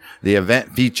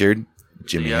featured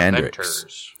Jimi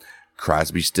Hendrix.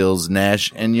 Crosby, Stills,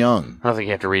 Nash, and Young. I don't think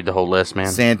you have to read the whole list, man.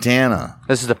 Santana.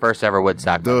 This is the first ever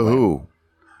Woodstock. The Who.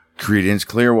 Creedence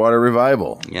Clearwater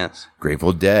Revival. Yes.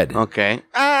 Grateful Dead. Okay.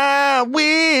 I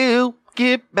will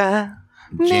get by.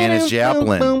 Janis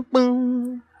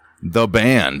Joplin. The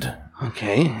Band.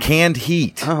 Okay. Canned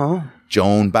Heat. Oh.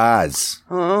 Joan Baez.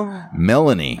 Oh.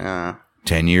 Melanie.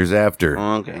 10 Years After.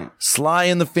 Okay. Sly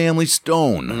and the Family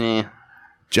Stone.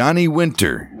 Johnny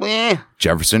Winter.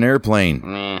 Jefferson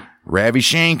Airplane. Ravi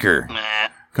Shankar.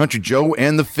 Country Joe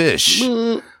and the Fish.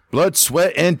 Blood,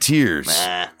 Sweat, and Tears.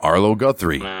 Arlo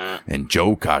Guthrie. And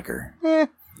Joe Cocker.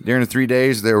 During the 3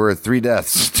 days, there were 3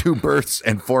 deaths, 2 births,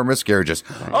 and 4 miscarriages.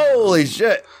 Holy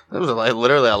shit! That was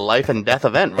literally a life and death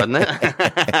event, wasn't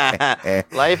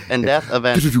it? Life and death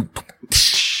event.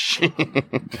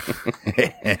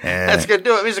 That's gonna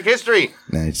do it. Music history.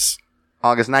 Nice.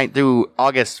 August 9th through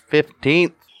August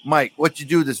 15th. Mike, what you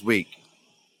do this week?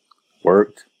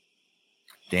 Worked.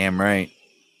 Damn right.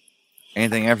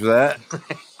 Anything after that?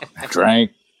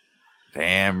 Drank.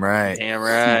 Damn right. Damn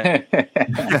right.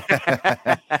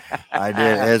 I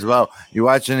did as well. You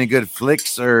watch any good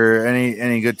flicks or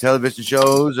any good television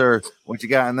shows or what you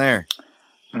got in there?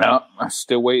 No, I'm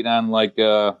still waiting on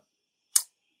that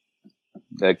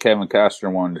Kevin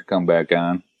Costner one to come back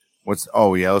on.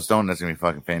 Yellowstone? That's gonna be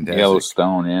fucking fantastic.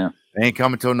 Yellowstone, yeah. It ain't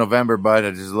coming till November, bud.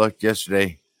 I just looked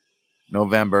yesterday.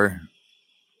 November.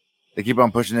 They keep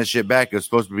on pushing this shit back. It was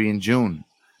supposed to be in June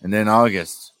and then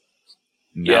August.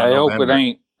 Yeah, I hope it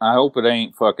ain't. I hope it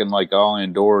ain't fucking like all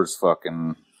indoors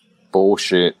fucking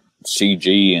bullshit,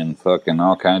 CG and fucking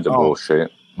all kinds of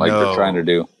bullshit like they're trying to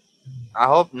do. I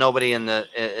hope nobody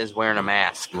is wearing a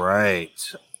mask. Right.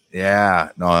 Yeah.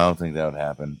 No, I don't think that would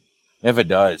happen. If it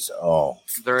does,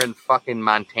 they're in fucking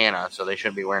Montana, so they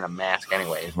shouldn't be wearing a mask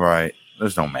anyways. Right.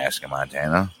 There's no mask in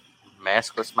Montana.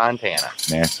 Maskless Montana.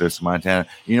 Maskless Montana.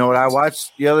 You know what I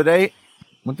watched the other day?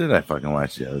 What did I fucking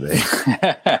watch the other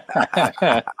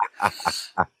day?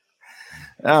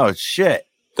 Oh, shit.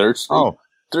 Thursday.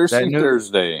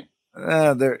 Thursday.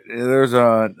 There's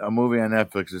a movie on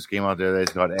Netflix that came out the other day.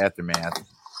 It's called Aftermath.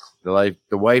 The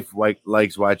wife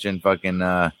likes watching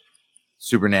fucking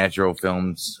supernatural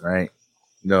films, right?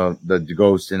 The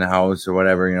ghost in the house or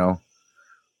whatever, you know.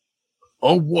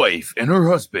 A wife and her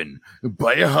husband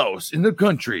buy a house in the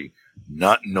country,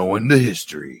 not knowing the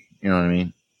history. You know what I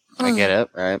mean? I get it,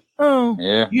 right? Oh,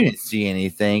 yeah. You didn't see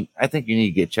anything. I think you need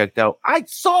to get checked out. I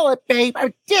saw it, babe.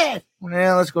 I did.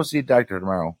 Well, let's go see a doctor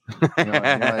tomorrow. You know,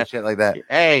 that shit like that.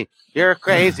 Hey, you're a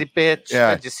crazy bitch.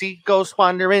 Yeah. Did you see ghosts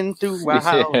wandering through our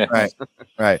house?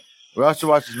 Right. We also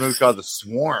watched this movie called The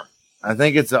Swarm. I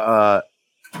think it's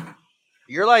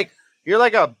You're like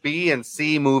a B and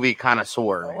C movie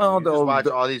connoisseur. Well, you just watch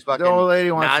all these fucking old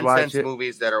lady wants to watch nonsense it.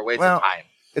 movies that are wasting time.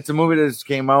 It's a movie that just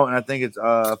came out, and I think it's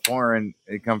foreign.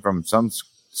 It come from some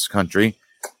country.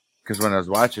 Because when I was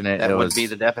watching it, that would be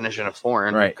the definition of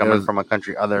foreign, right? Coming from a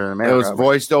country other than America. It was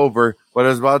voiced over, but it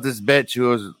was about this bitch who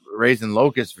was raising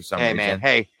locusts for some reason. Hey,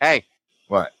 man. Hey.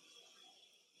 What?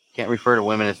 Can't refer to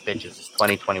women as bitches. It's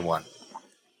 2021. You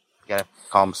gotta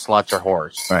call them sluts or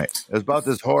whores. Right. It was about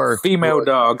this horror. Female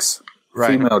dogs.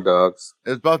 Right. Female dogs. It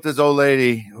was about this old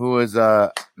lady who was,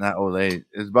 not old lady.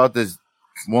 It was about this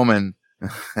woman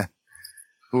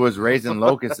who was raising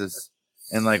locusts.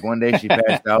 And like one day she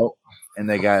passed out and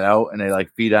they got out and they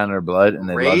like feed on her blood and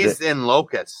they raised loved it. in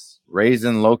locusts.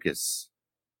 Raising locusts.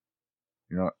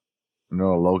 You know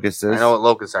what locust is? I know what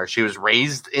locusts are. She was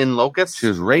raised in locusts? She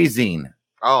was raising.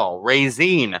 Oh,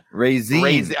 raising.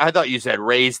 I thought you said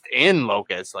raised in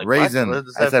locusts. Like raisin. What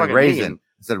does I that said fucking raisin. mean?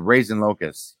 I said raisin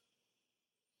locusts.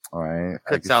 All right.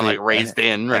 Could sound like raised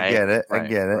in, right? I get it.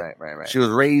 Right. She was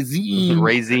raising.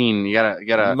 Raising. You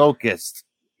gotta locust.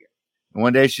 And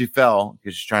one day she fell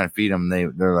because she's trying to feed them.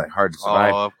 They're like hard to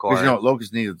survive. Oh, of course. Because you know what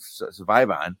locusts need to survive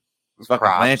on? It's fucking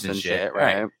Crops plants and shit,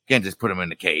 right? You can't just put them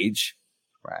in a cage.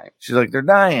 Right. She's like, they're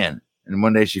dying. And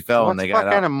one day she fell and they got out.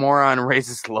 What kind of moron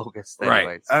raises locusts? Anyways?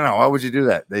 Right. I don't know. Why would you do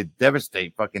that? They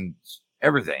devastate fucking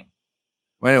everything.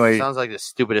 Well, anyway. Sounds like the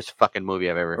stupidest fucking movie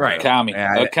I've ever heard. Right.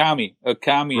 A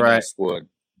communist would.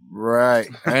 Right.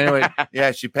 Anyway,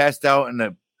 yeah, she passed out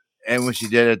and when she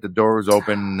did it, the door was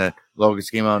open and the locusts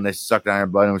came out and they sucked on her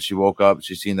blood. And when she woke up,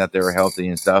 she seen that they were healthy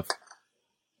and stuff.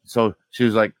 So she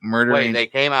was like murdering. Wait, they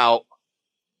came out,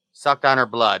 sucked on her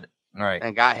blood, right,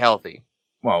 and got healthy.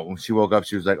 Well, when she woke up,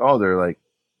 she was like, "Oh, they're like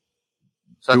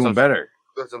doing better."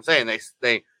 That's what I'm saying.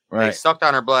 They sucked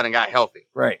on her blood and got healthy.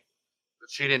 Right. But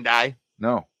she didn't die.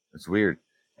 No, it's weird.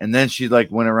 And then she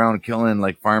like went around killing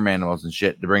like farm animals and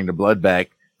shit to bring the blood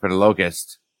back for the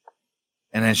locust.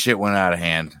 And then shit went out of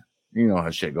hand. You know how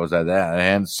shit goes out of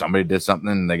hand. Somebody did something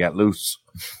and they got loose.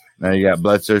 Now you got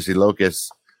bloodthirsty locusts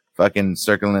fucking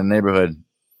circling the neighborhood.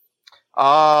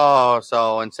 Oh,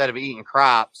 so instead of eating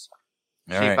crops,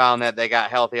 she Right. found that they got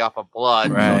healthy off of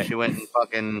blood. Right. So she went and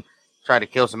fucking tried to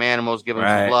kill some animals, give them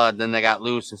Right. some blood. Then they got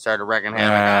loose and started wrecking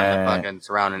havoc on the fucking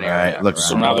surrounding area. Right. Look,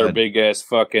 Some other big ass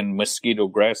fucking mosquito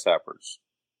grasshoppers.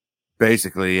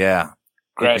 Basically, yeah.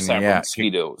 Grasshopper Yeah.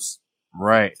 mosquitoes.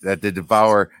 Right. That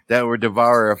would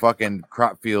devour a fucking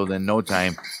crop field in no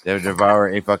time. They would devour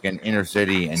a fucking inner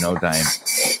city in no time.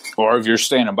 Or if you're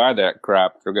standing by that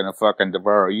crop, they're going to fucking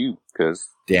devour you because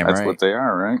Damn that's right. what they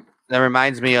are, right? That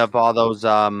reminds me of all those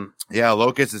Yeah,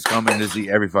 Locust is coming to see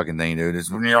every fucking thing, dude. It's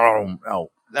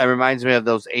That reminds me of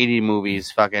those 80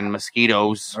 movies, fucking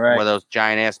mosquitoes, where those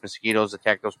giant ass mosquitoes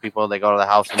attack those people. They go to the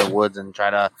house in the woods and try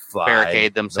to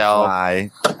barricade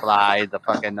themselves. Fly, the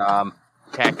fucking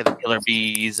attack of the killer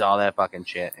bees, all that fucking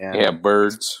shit. Yeah,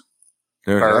 birds.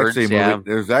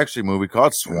 There's actually a movie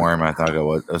called Swarm. I thought it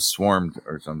was a Swarmed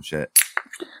or some shit.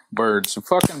 Birds. A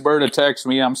fucking bird attacks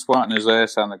me, I'm squatting his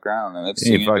ass on the ground, and that's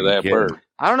the end of that bird.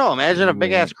 I don't know. Imagine a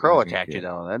big ass crow attacked you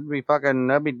though.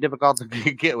 That'd be difficult to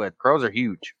get with. Crows are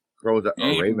huge. Crows are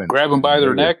ravens. Grab them by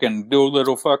their neck and do a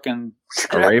little fucking.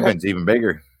 A raven's even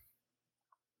bigger.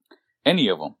 Any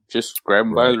of them, just grab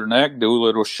them by their neck, do a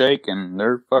little shake, and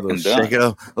they're fucking done.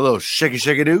 A little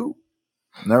shaky do.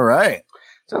 All right.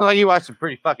 Sounds like you watched some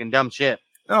pretty fucking dumb shit.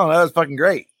 No, that was fucking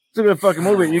great. It's a good fucking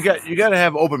movie. You got to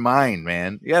have an open mind,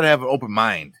 man. You got to have an open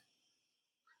mind.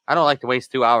 I don't like to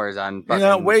waste 2 hours on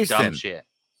fucking dumb shit.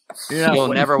 You'll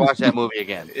never watch that movie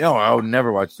again. No, I would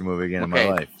never watch the movie again in my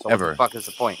life. So ever. What the fuck is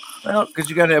the point? Well, because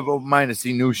you got to have an open mind to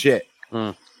see new shit.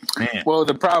 Man. Well,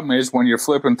 the problem is when you're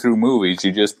flipping through movies,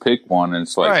 you just pick one and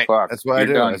it's like, fuck. That's what I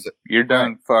do. You're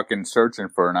done fucking searching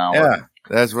for an hour. Yeah,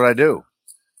 that's what I do.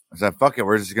 I said, fuck it,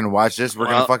 we're just going to watch this. We're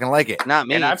going to fucking like it. Not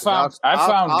me. And I found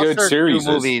good series.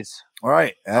 Movies. All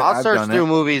right. I'll search through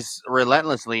movies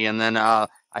relentlessly, and then I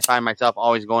find myself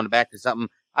always going back to something.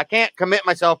 I can't commit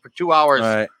myself for 2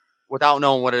 hours without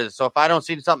knowing what it is. So if I don't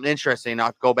see something interesting,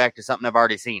 I'll go back to something I've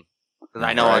already seen because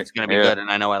I know it's going to be good, and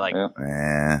I know I like it.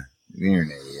 You're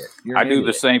an idiot. I do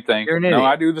the same thing. No,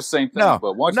 I do the same thing. No,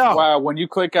 but once in a while, when you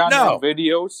click on those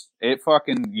videos,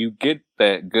 you get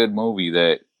that good movie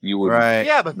that you would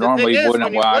normally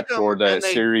wouldn't watch, or that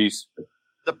series.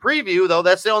 The preview, though,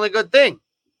 that's the only good thing.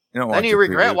 Then you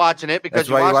regret watching it because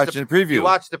you watched the preview. You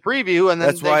watched the preview, and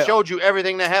then they showed you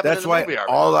everything that happened in the movie. That's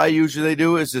why all I usually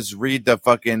do is just read the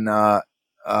fucking the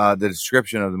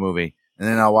description of the movie, and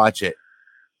then I'll watch it.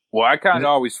 Well, I kind of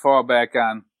always fall back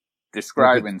on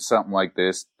describing something like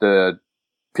this: the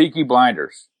Peaky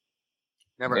Blinders.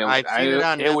 I've seen it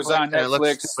on Netflix. It was on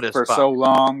Netflix for so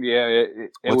long. Yeah,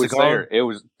 it was there. It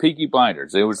was Peaky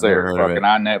Blinders. It was there, fucking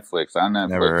on Netflix.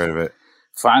 Never heard of it.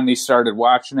 Finally started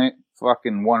watching it.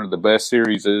 Fucking one of the best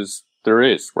series there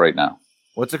is right now.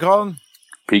 What's it called?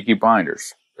 Peaky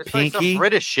Blinders. It's like some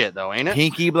British shit, though, ain't it?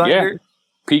 Peaky Blinders? Yeah.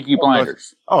 Peaky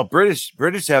Blinders. Oh, British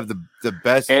have the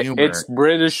best humor. It's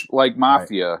British, like,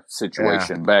 mafia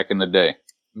situation back in the day.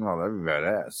 No, that'd be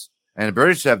badass. And the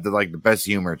British have the best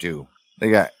humor, too. They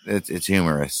got it's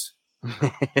humorous.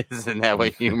 Isn't that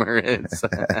what humor is?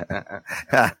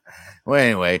 Well,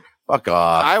 anyway, fuck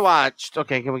off. I watched.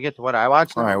 Okay, can we get to what I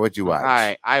watched? All right, what'd you watch? All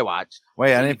right, I watched.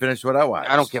 Wait, I didn't finish what I watched.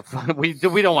 I don't give.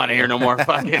 We don't want to hear no more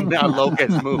fucking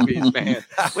Locust movies, man.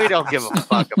 We don't give a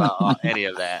fuck about any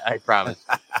of that. I promise.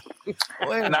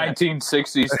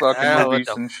 1960s fucking movies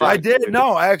and shit. I did.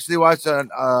 No, I actually watched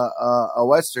a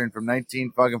western from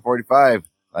 1945.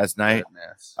 Last night.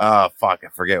 Fuck, I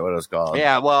forget what it was called.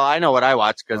 Yeah, well, I know what I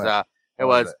watched because it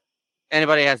was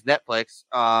anybody has Netflix.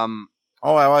 I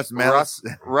watched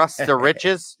Rust the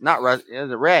Riches. Not Rust.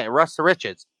 Is it Rust the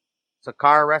Riches? It's a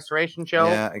car restoration show.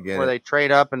 Yeah, I get where they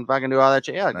trade up and fucking do all that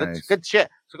shit. Yeah, nice. good shit.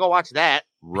 So go watch that.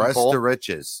 Rust the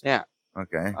Riches. Yeah.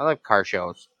 Okay. I like car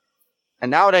shows. And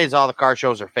nowadays all the car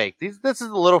shows are fake. This is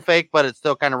a little fake, but it's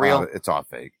still kind of real. It's all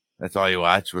fake. That's all you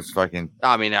watch was fucking...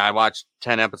 I mean, I watched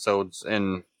 10 episodes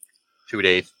in 2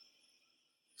 days.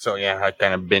 So, yeah, I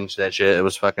kind of binged that shit. It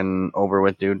was fucking over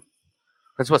with, dude.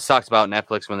 That's what sucks about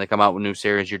Netflix when they come out with new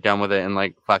series. You're done with it in,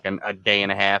 like, fucking a day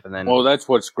and a half. And then... Well, that's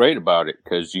what's great about it,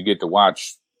 because you get to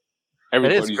watch...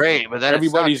 It is great, but then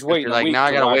everybody's waiting. Like, now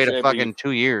I got to wait a fucking 2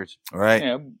 years.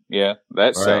 Right. Yeah,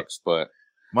 that sucks, but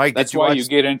Mike, that's why you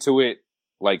get into it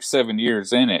like 7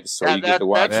 years in it, so you get to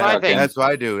watch. That's my thing. That's what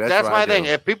I do. That's my thing.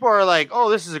 If people are like, "Oh,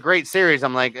 this is a great series,"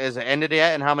 I'm like, "Is it ended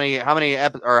yet? And how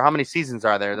many seasons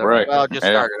are there?" They're like, "Well, it just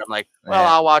started." I'm like, "Well,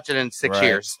 I'll watch it in 6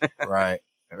 years." Right.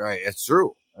 It's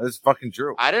true. It's fucking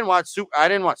true. I didn't watch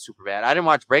Superbad. I didn't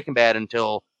watch Breaking Bad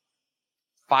until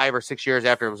 5 or 6 years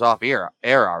after it was off air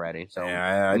already. So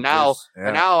now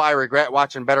I regret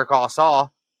watching Better Call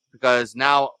Saul because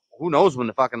now. Who knows when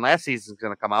the fucking last season's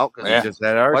going to come out? Because just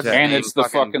had ours. And it's the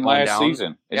fucking last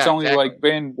season. It's only like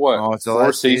been, what,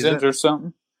 4 seasons or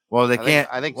something? Well, they can't.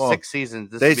 I think 6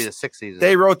 seasons. This would be the 6th season.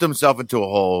 They wrote themselves into a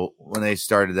hole when they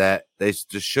started that. They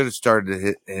just should have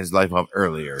started his life up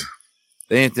earlier.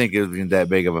 They didn't think it was that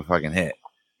big of a fucking hit.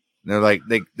 They're like,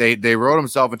 they wrote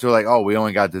themselves into like, oh, we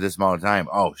only got to this amount of time.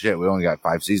 Oh, shit, we only got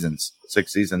 5 seasons,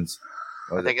 6 seasons.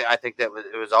 I think that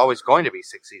it was always going to be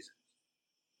 6 seasons.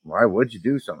 Why would you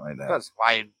do something like that? Because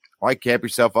why cap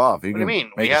yourself off? You can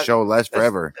make a show last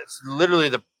forever. That's literally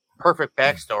the perfect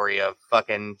backstory of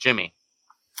fucking Jimmy.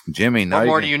 Jimmy, What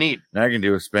more do you need? Now I can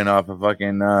do a spin-off of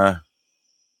fucking, that's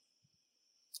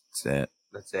it.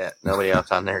 That's it. Nobody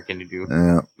else on there can you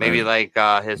do. Maybe like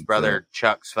his brother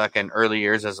Chuck's fucking early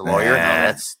years as a lawyer. No,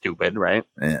 that's stupid, right?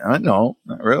 I know,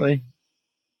 not really.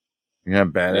 You have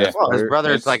badass. Well, his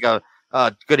brother's like a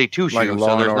goody two shoes, like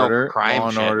so there's no crime Law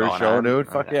and shit Order going show, on. dude.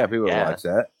 Fuck yeah, people would watch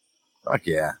that. Fuck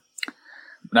yeah.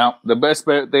 Now, the best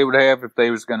bet they would have if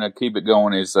they was going to keep it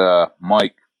going is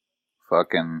Mike.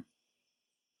 Fucking.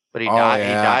 But he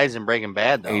dies in Breaking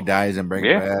Bad, though. He dies in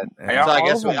Breaking Bad. Yeah. So I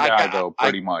guess we though,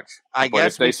 pretty much. I but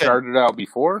guess if they started out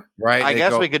before, right? I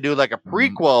guess we could do like a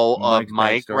prequel of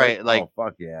Mike, right? Like,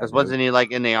 fuck yeah, because wasn't he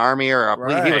like in the army or a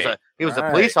police? He was a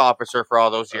police officer for all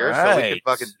those years, so we could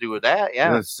fucking do with that.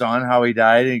 Yeah, his son, how he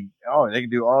died. They can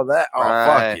do all that. Oh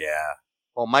fuck yeah.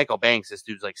 Well, Michael Banks, this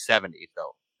dude's like 70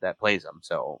 though. That plays him,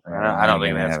 so I don't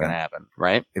think that's gonna happen,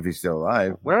 right? If he's still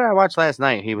alive. Where did I watch last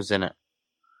night? He was in it.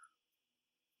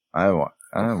 What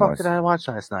the fuck did I watch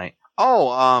last night?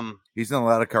 Oh, he's in a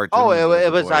lot of cartoons. Oh, it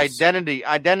was identity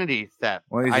theft.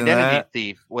 Identity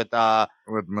thief with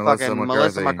Melissa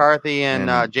McCarthy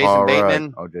and Jason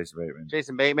Bateman. Oh, Jason Bateman.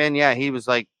 Jason Bateman, yeah, he was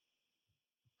like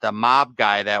the mob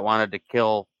guy that wanted to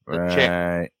kill the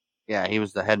chick. Yeah, he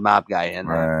was the head mob guy in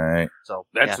there. Right. So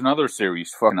that's another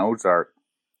series, fucking Ozark.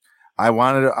 I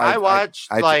watched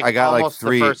I got almost like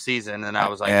 3 the first season, and I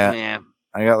was like, man.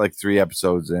 I got like 3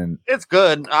 episodes in. It's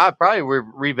good. I'll probably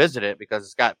revisit it because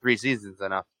it's got 3 seasons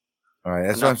enough. All right,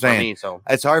 that's what I'm saying.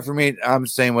 It's hard for me. I'm the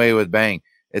same way with Bang.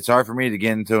 It's hard for me to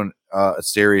get into a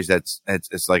series it's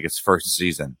like its first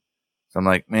season. So I'm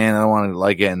like, man, I don't want to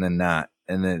like it, and then not,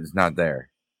 and then it's not there.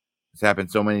 It's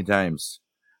happened so many times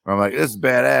where I'm like, this is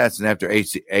badass, and after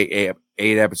 8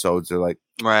 episodes, they're like,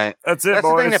 right, that's it. That's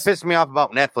boys. The thing that pissed me off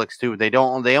about Netflix too. They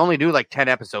only do like 10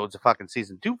 episodes a fucking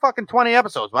season. Do fucking 20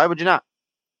 episodes. Why would you not?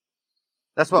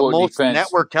 That's what most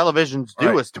network televisions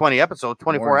do is 20 episodes,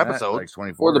 24 episodes. Like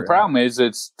 24, well, the problem is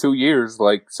it's 2 years.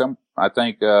 Like I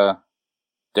think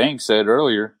Dang said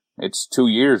earlier, it's 2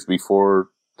 years before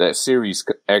that series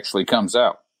actually comes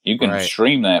out. You can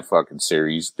stream that fucking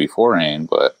series beforehand,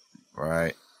 but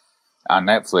on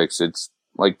Netflix, it's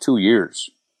like 2 years.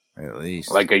 At least.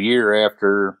 Like a year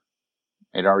after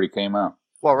it already came out.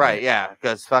 Well, yeah,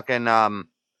 because fucking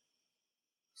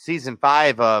season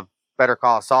 5 of Better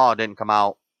Call Saul didn't come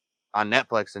out on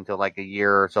Netflix until like a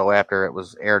year or so after it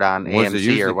was aired on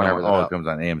AMC or whatever. It comes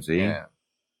on AMC? Yeah.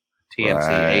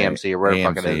 TMC, AMC, or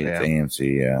whatever the fuck it is. It's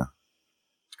AMC, yeah.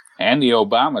 And the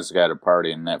Obamas got a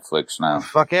party in Netflix now.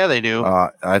 Fuck yeah, they do.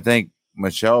 I think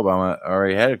Michelle Obama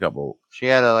already had a couple. She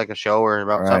had a show or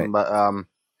about something, but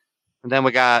and then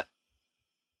we got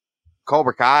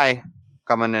Cobra Kai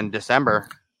coming in December.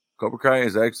 Cobra Kai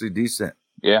is actually decent.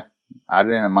 Yeah, I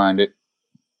didn't mind it.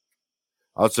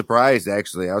 I was surprised,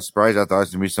 actually. I thought it was going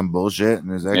to be some bullshit,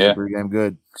 and it's actually pretty damn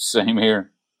good. Same here.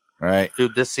 Right.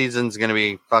 Dude, this season's going to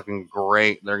be fucking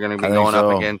great. They're going to be going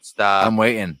up against... I'm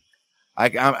waiting.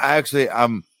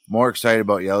 I'm more excited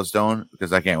about Yellowstone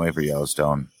because I can't wait for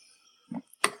Yellowstone.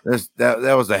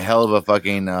 That was a hell of a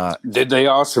fucking... Did they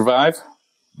all survive?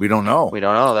 We don't know. We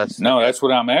don't know. That's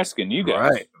what I'm asking you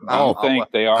guys. Right. I don't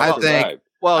think they all survived.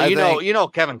 Well, you know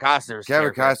Kevin Costner's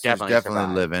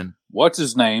definitely living. What's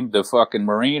his name? The fucking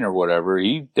Marine or whatever.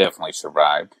 He definitely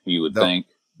survived. You would think.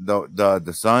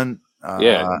 The son.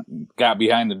 Got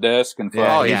behind the desk and.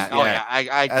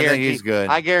 I guarantee think he's good.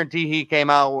 I guarantee he came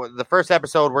out the first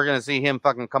episode. We're gonna see him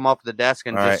fucking come off the desk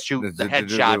and just shoot the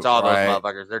headshots. All those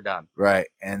motherfuckers, they're done. Right,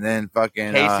 and then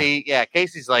fucking Casey.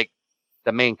 Casey's like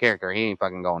the main character. He ain't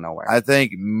fucking going nowhere. I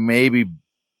think maybe.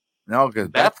 No, because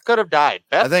Beth could have died.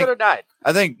 Beth could have died.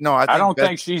 I think I don't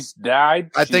think she's died.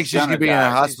 I think she's gonna be in a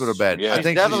hospital bed. I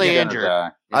think definitely injured.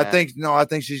 I think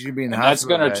she's gonna be in a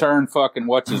hospital bed. That's gonna turn fucking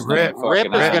what's his name? Rip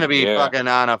is gonna be fucking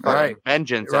on a fucking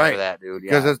vengeance after that, dude.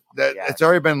 Because it's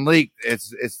already been leaked. It's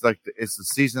the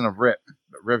season of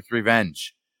Rip's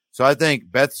revenge. So I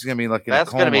think Beth's gonna be looking.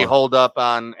 That's gonna be holed up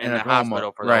in the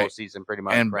hospital for the whole season, pretty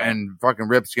much. And fucking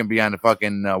Rip's gonna be on the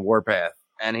fucking warpath.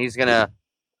 And he's gonna.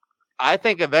 I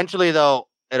think eventually, though,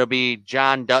 it'll be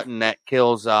John Dutton that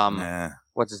kills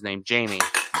what's his name, Jamie.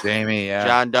 Jamie, yeah.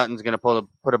 John Dutton's gonna put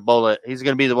a bullet. He's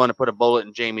gonna be the one to put a bullet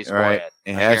in Jamie's forehead.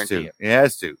 He has to. He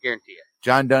has to. Guarantee it.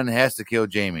 John Dutton has to kill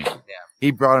Jamie. Yeah.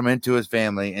 He brought him into his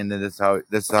family, and then this is how he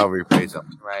replays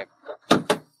him. Right.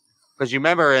 Because you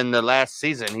remember in the last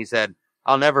season, he said,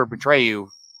 "I'll never betray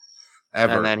you."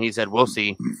 Ever. And then he said, "We'll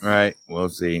see." Right. We'll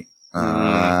see.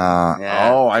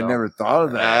 I never thought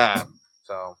of that.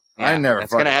 So. Yeah, I never.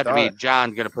 It's gonna have to be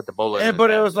John's gonna put the bullet. Yeah, but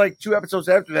it was like 2 episodes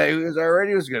after that. He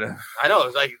was gonna. I know. It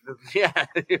was like,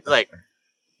 it was like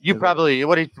You probably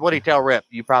what he tell Rip?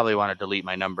 You probably want to delete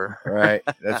my number. Right.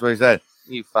 That's what he said.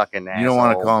 You fucking asshole. You don't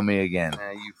want to call me again.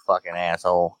 You fucking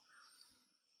asshole.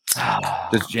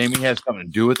 Does Jamie have something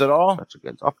to do with it all? That's a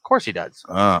good. Of course he does.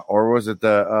 Or was it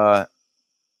the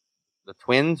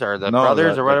twins or the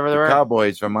brothers or whatever they were?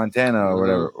 Cowboys from Montana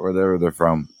or whatever they're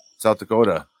from, South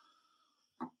Dakota.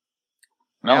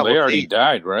 No, they already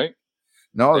died, right?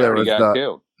 No, they already got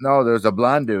killed. No, there was a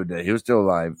blonde dude he was still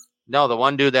alive. No, the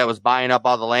one dude that was buying up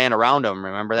all the land around him.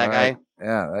 Remember that guy?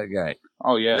 Yeah, that guy.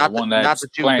 Oh yeah, not the one that's not the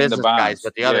two business guys,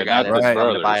 but the other guy that was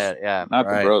trying to buy it. Yeah, not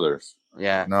the brothers.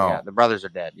 Yeah, no, yeah, the brothers are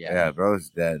dead. Yeah, brothers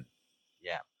dead.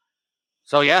 Yeah.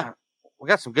 So yeah, we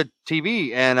got some good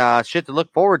TV and shit to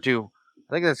look forward to.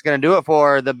 I think that's gonna do it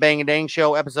for the Bang and Dang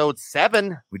Show episode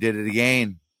 7. We did it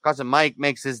again. Cousin Mike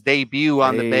makes his debut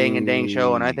on the Bang and Dang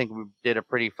Show, and I think we did a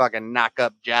pretty fucking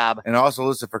knock-up job. And also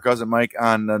listen for Cousin Mike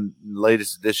on the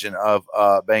latest edition of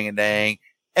Bang and Dang,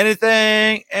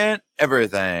 Anything and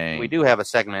Everything. We do have a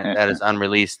segment that is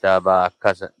unreleased of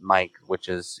Cousin Mike, which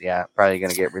is, probably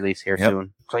going to get released here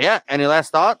soon. So, any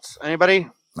last thoughts? Anybody?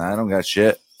 I don't got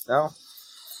shit. No?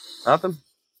 Nothing?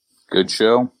 Good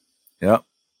show. Yep.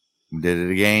 We did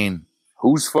it again.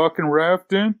 Who's fucking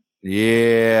rafting?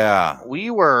 Yeah.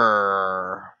 We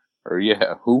were. Or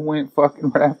who went fucking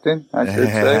rafting, I should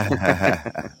say.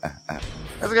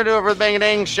 That's going to do it for the Bang and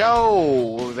Dang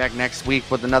Show. We'll be back next week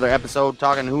with another episode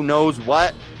talking who knows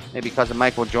what. Maybe Cousin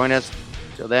Mike will join us.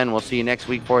 Till then, we'll see you next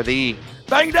week for the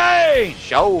Bang and Dang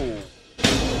Show.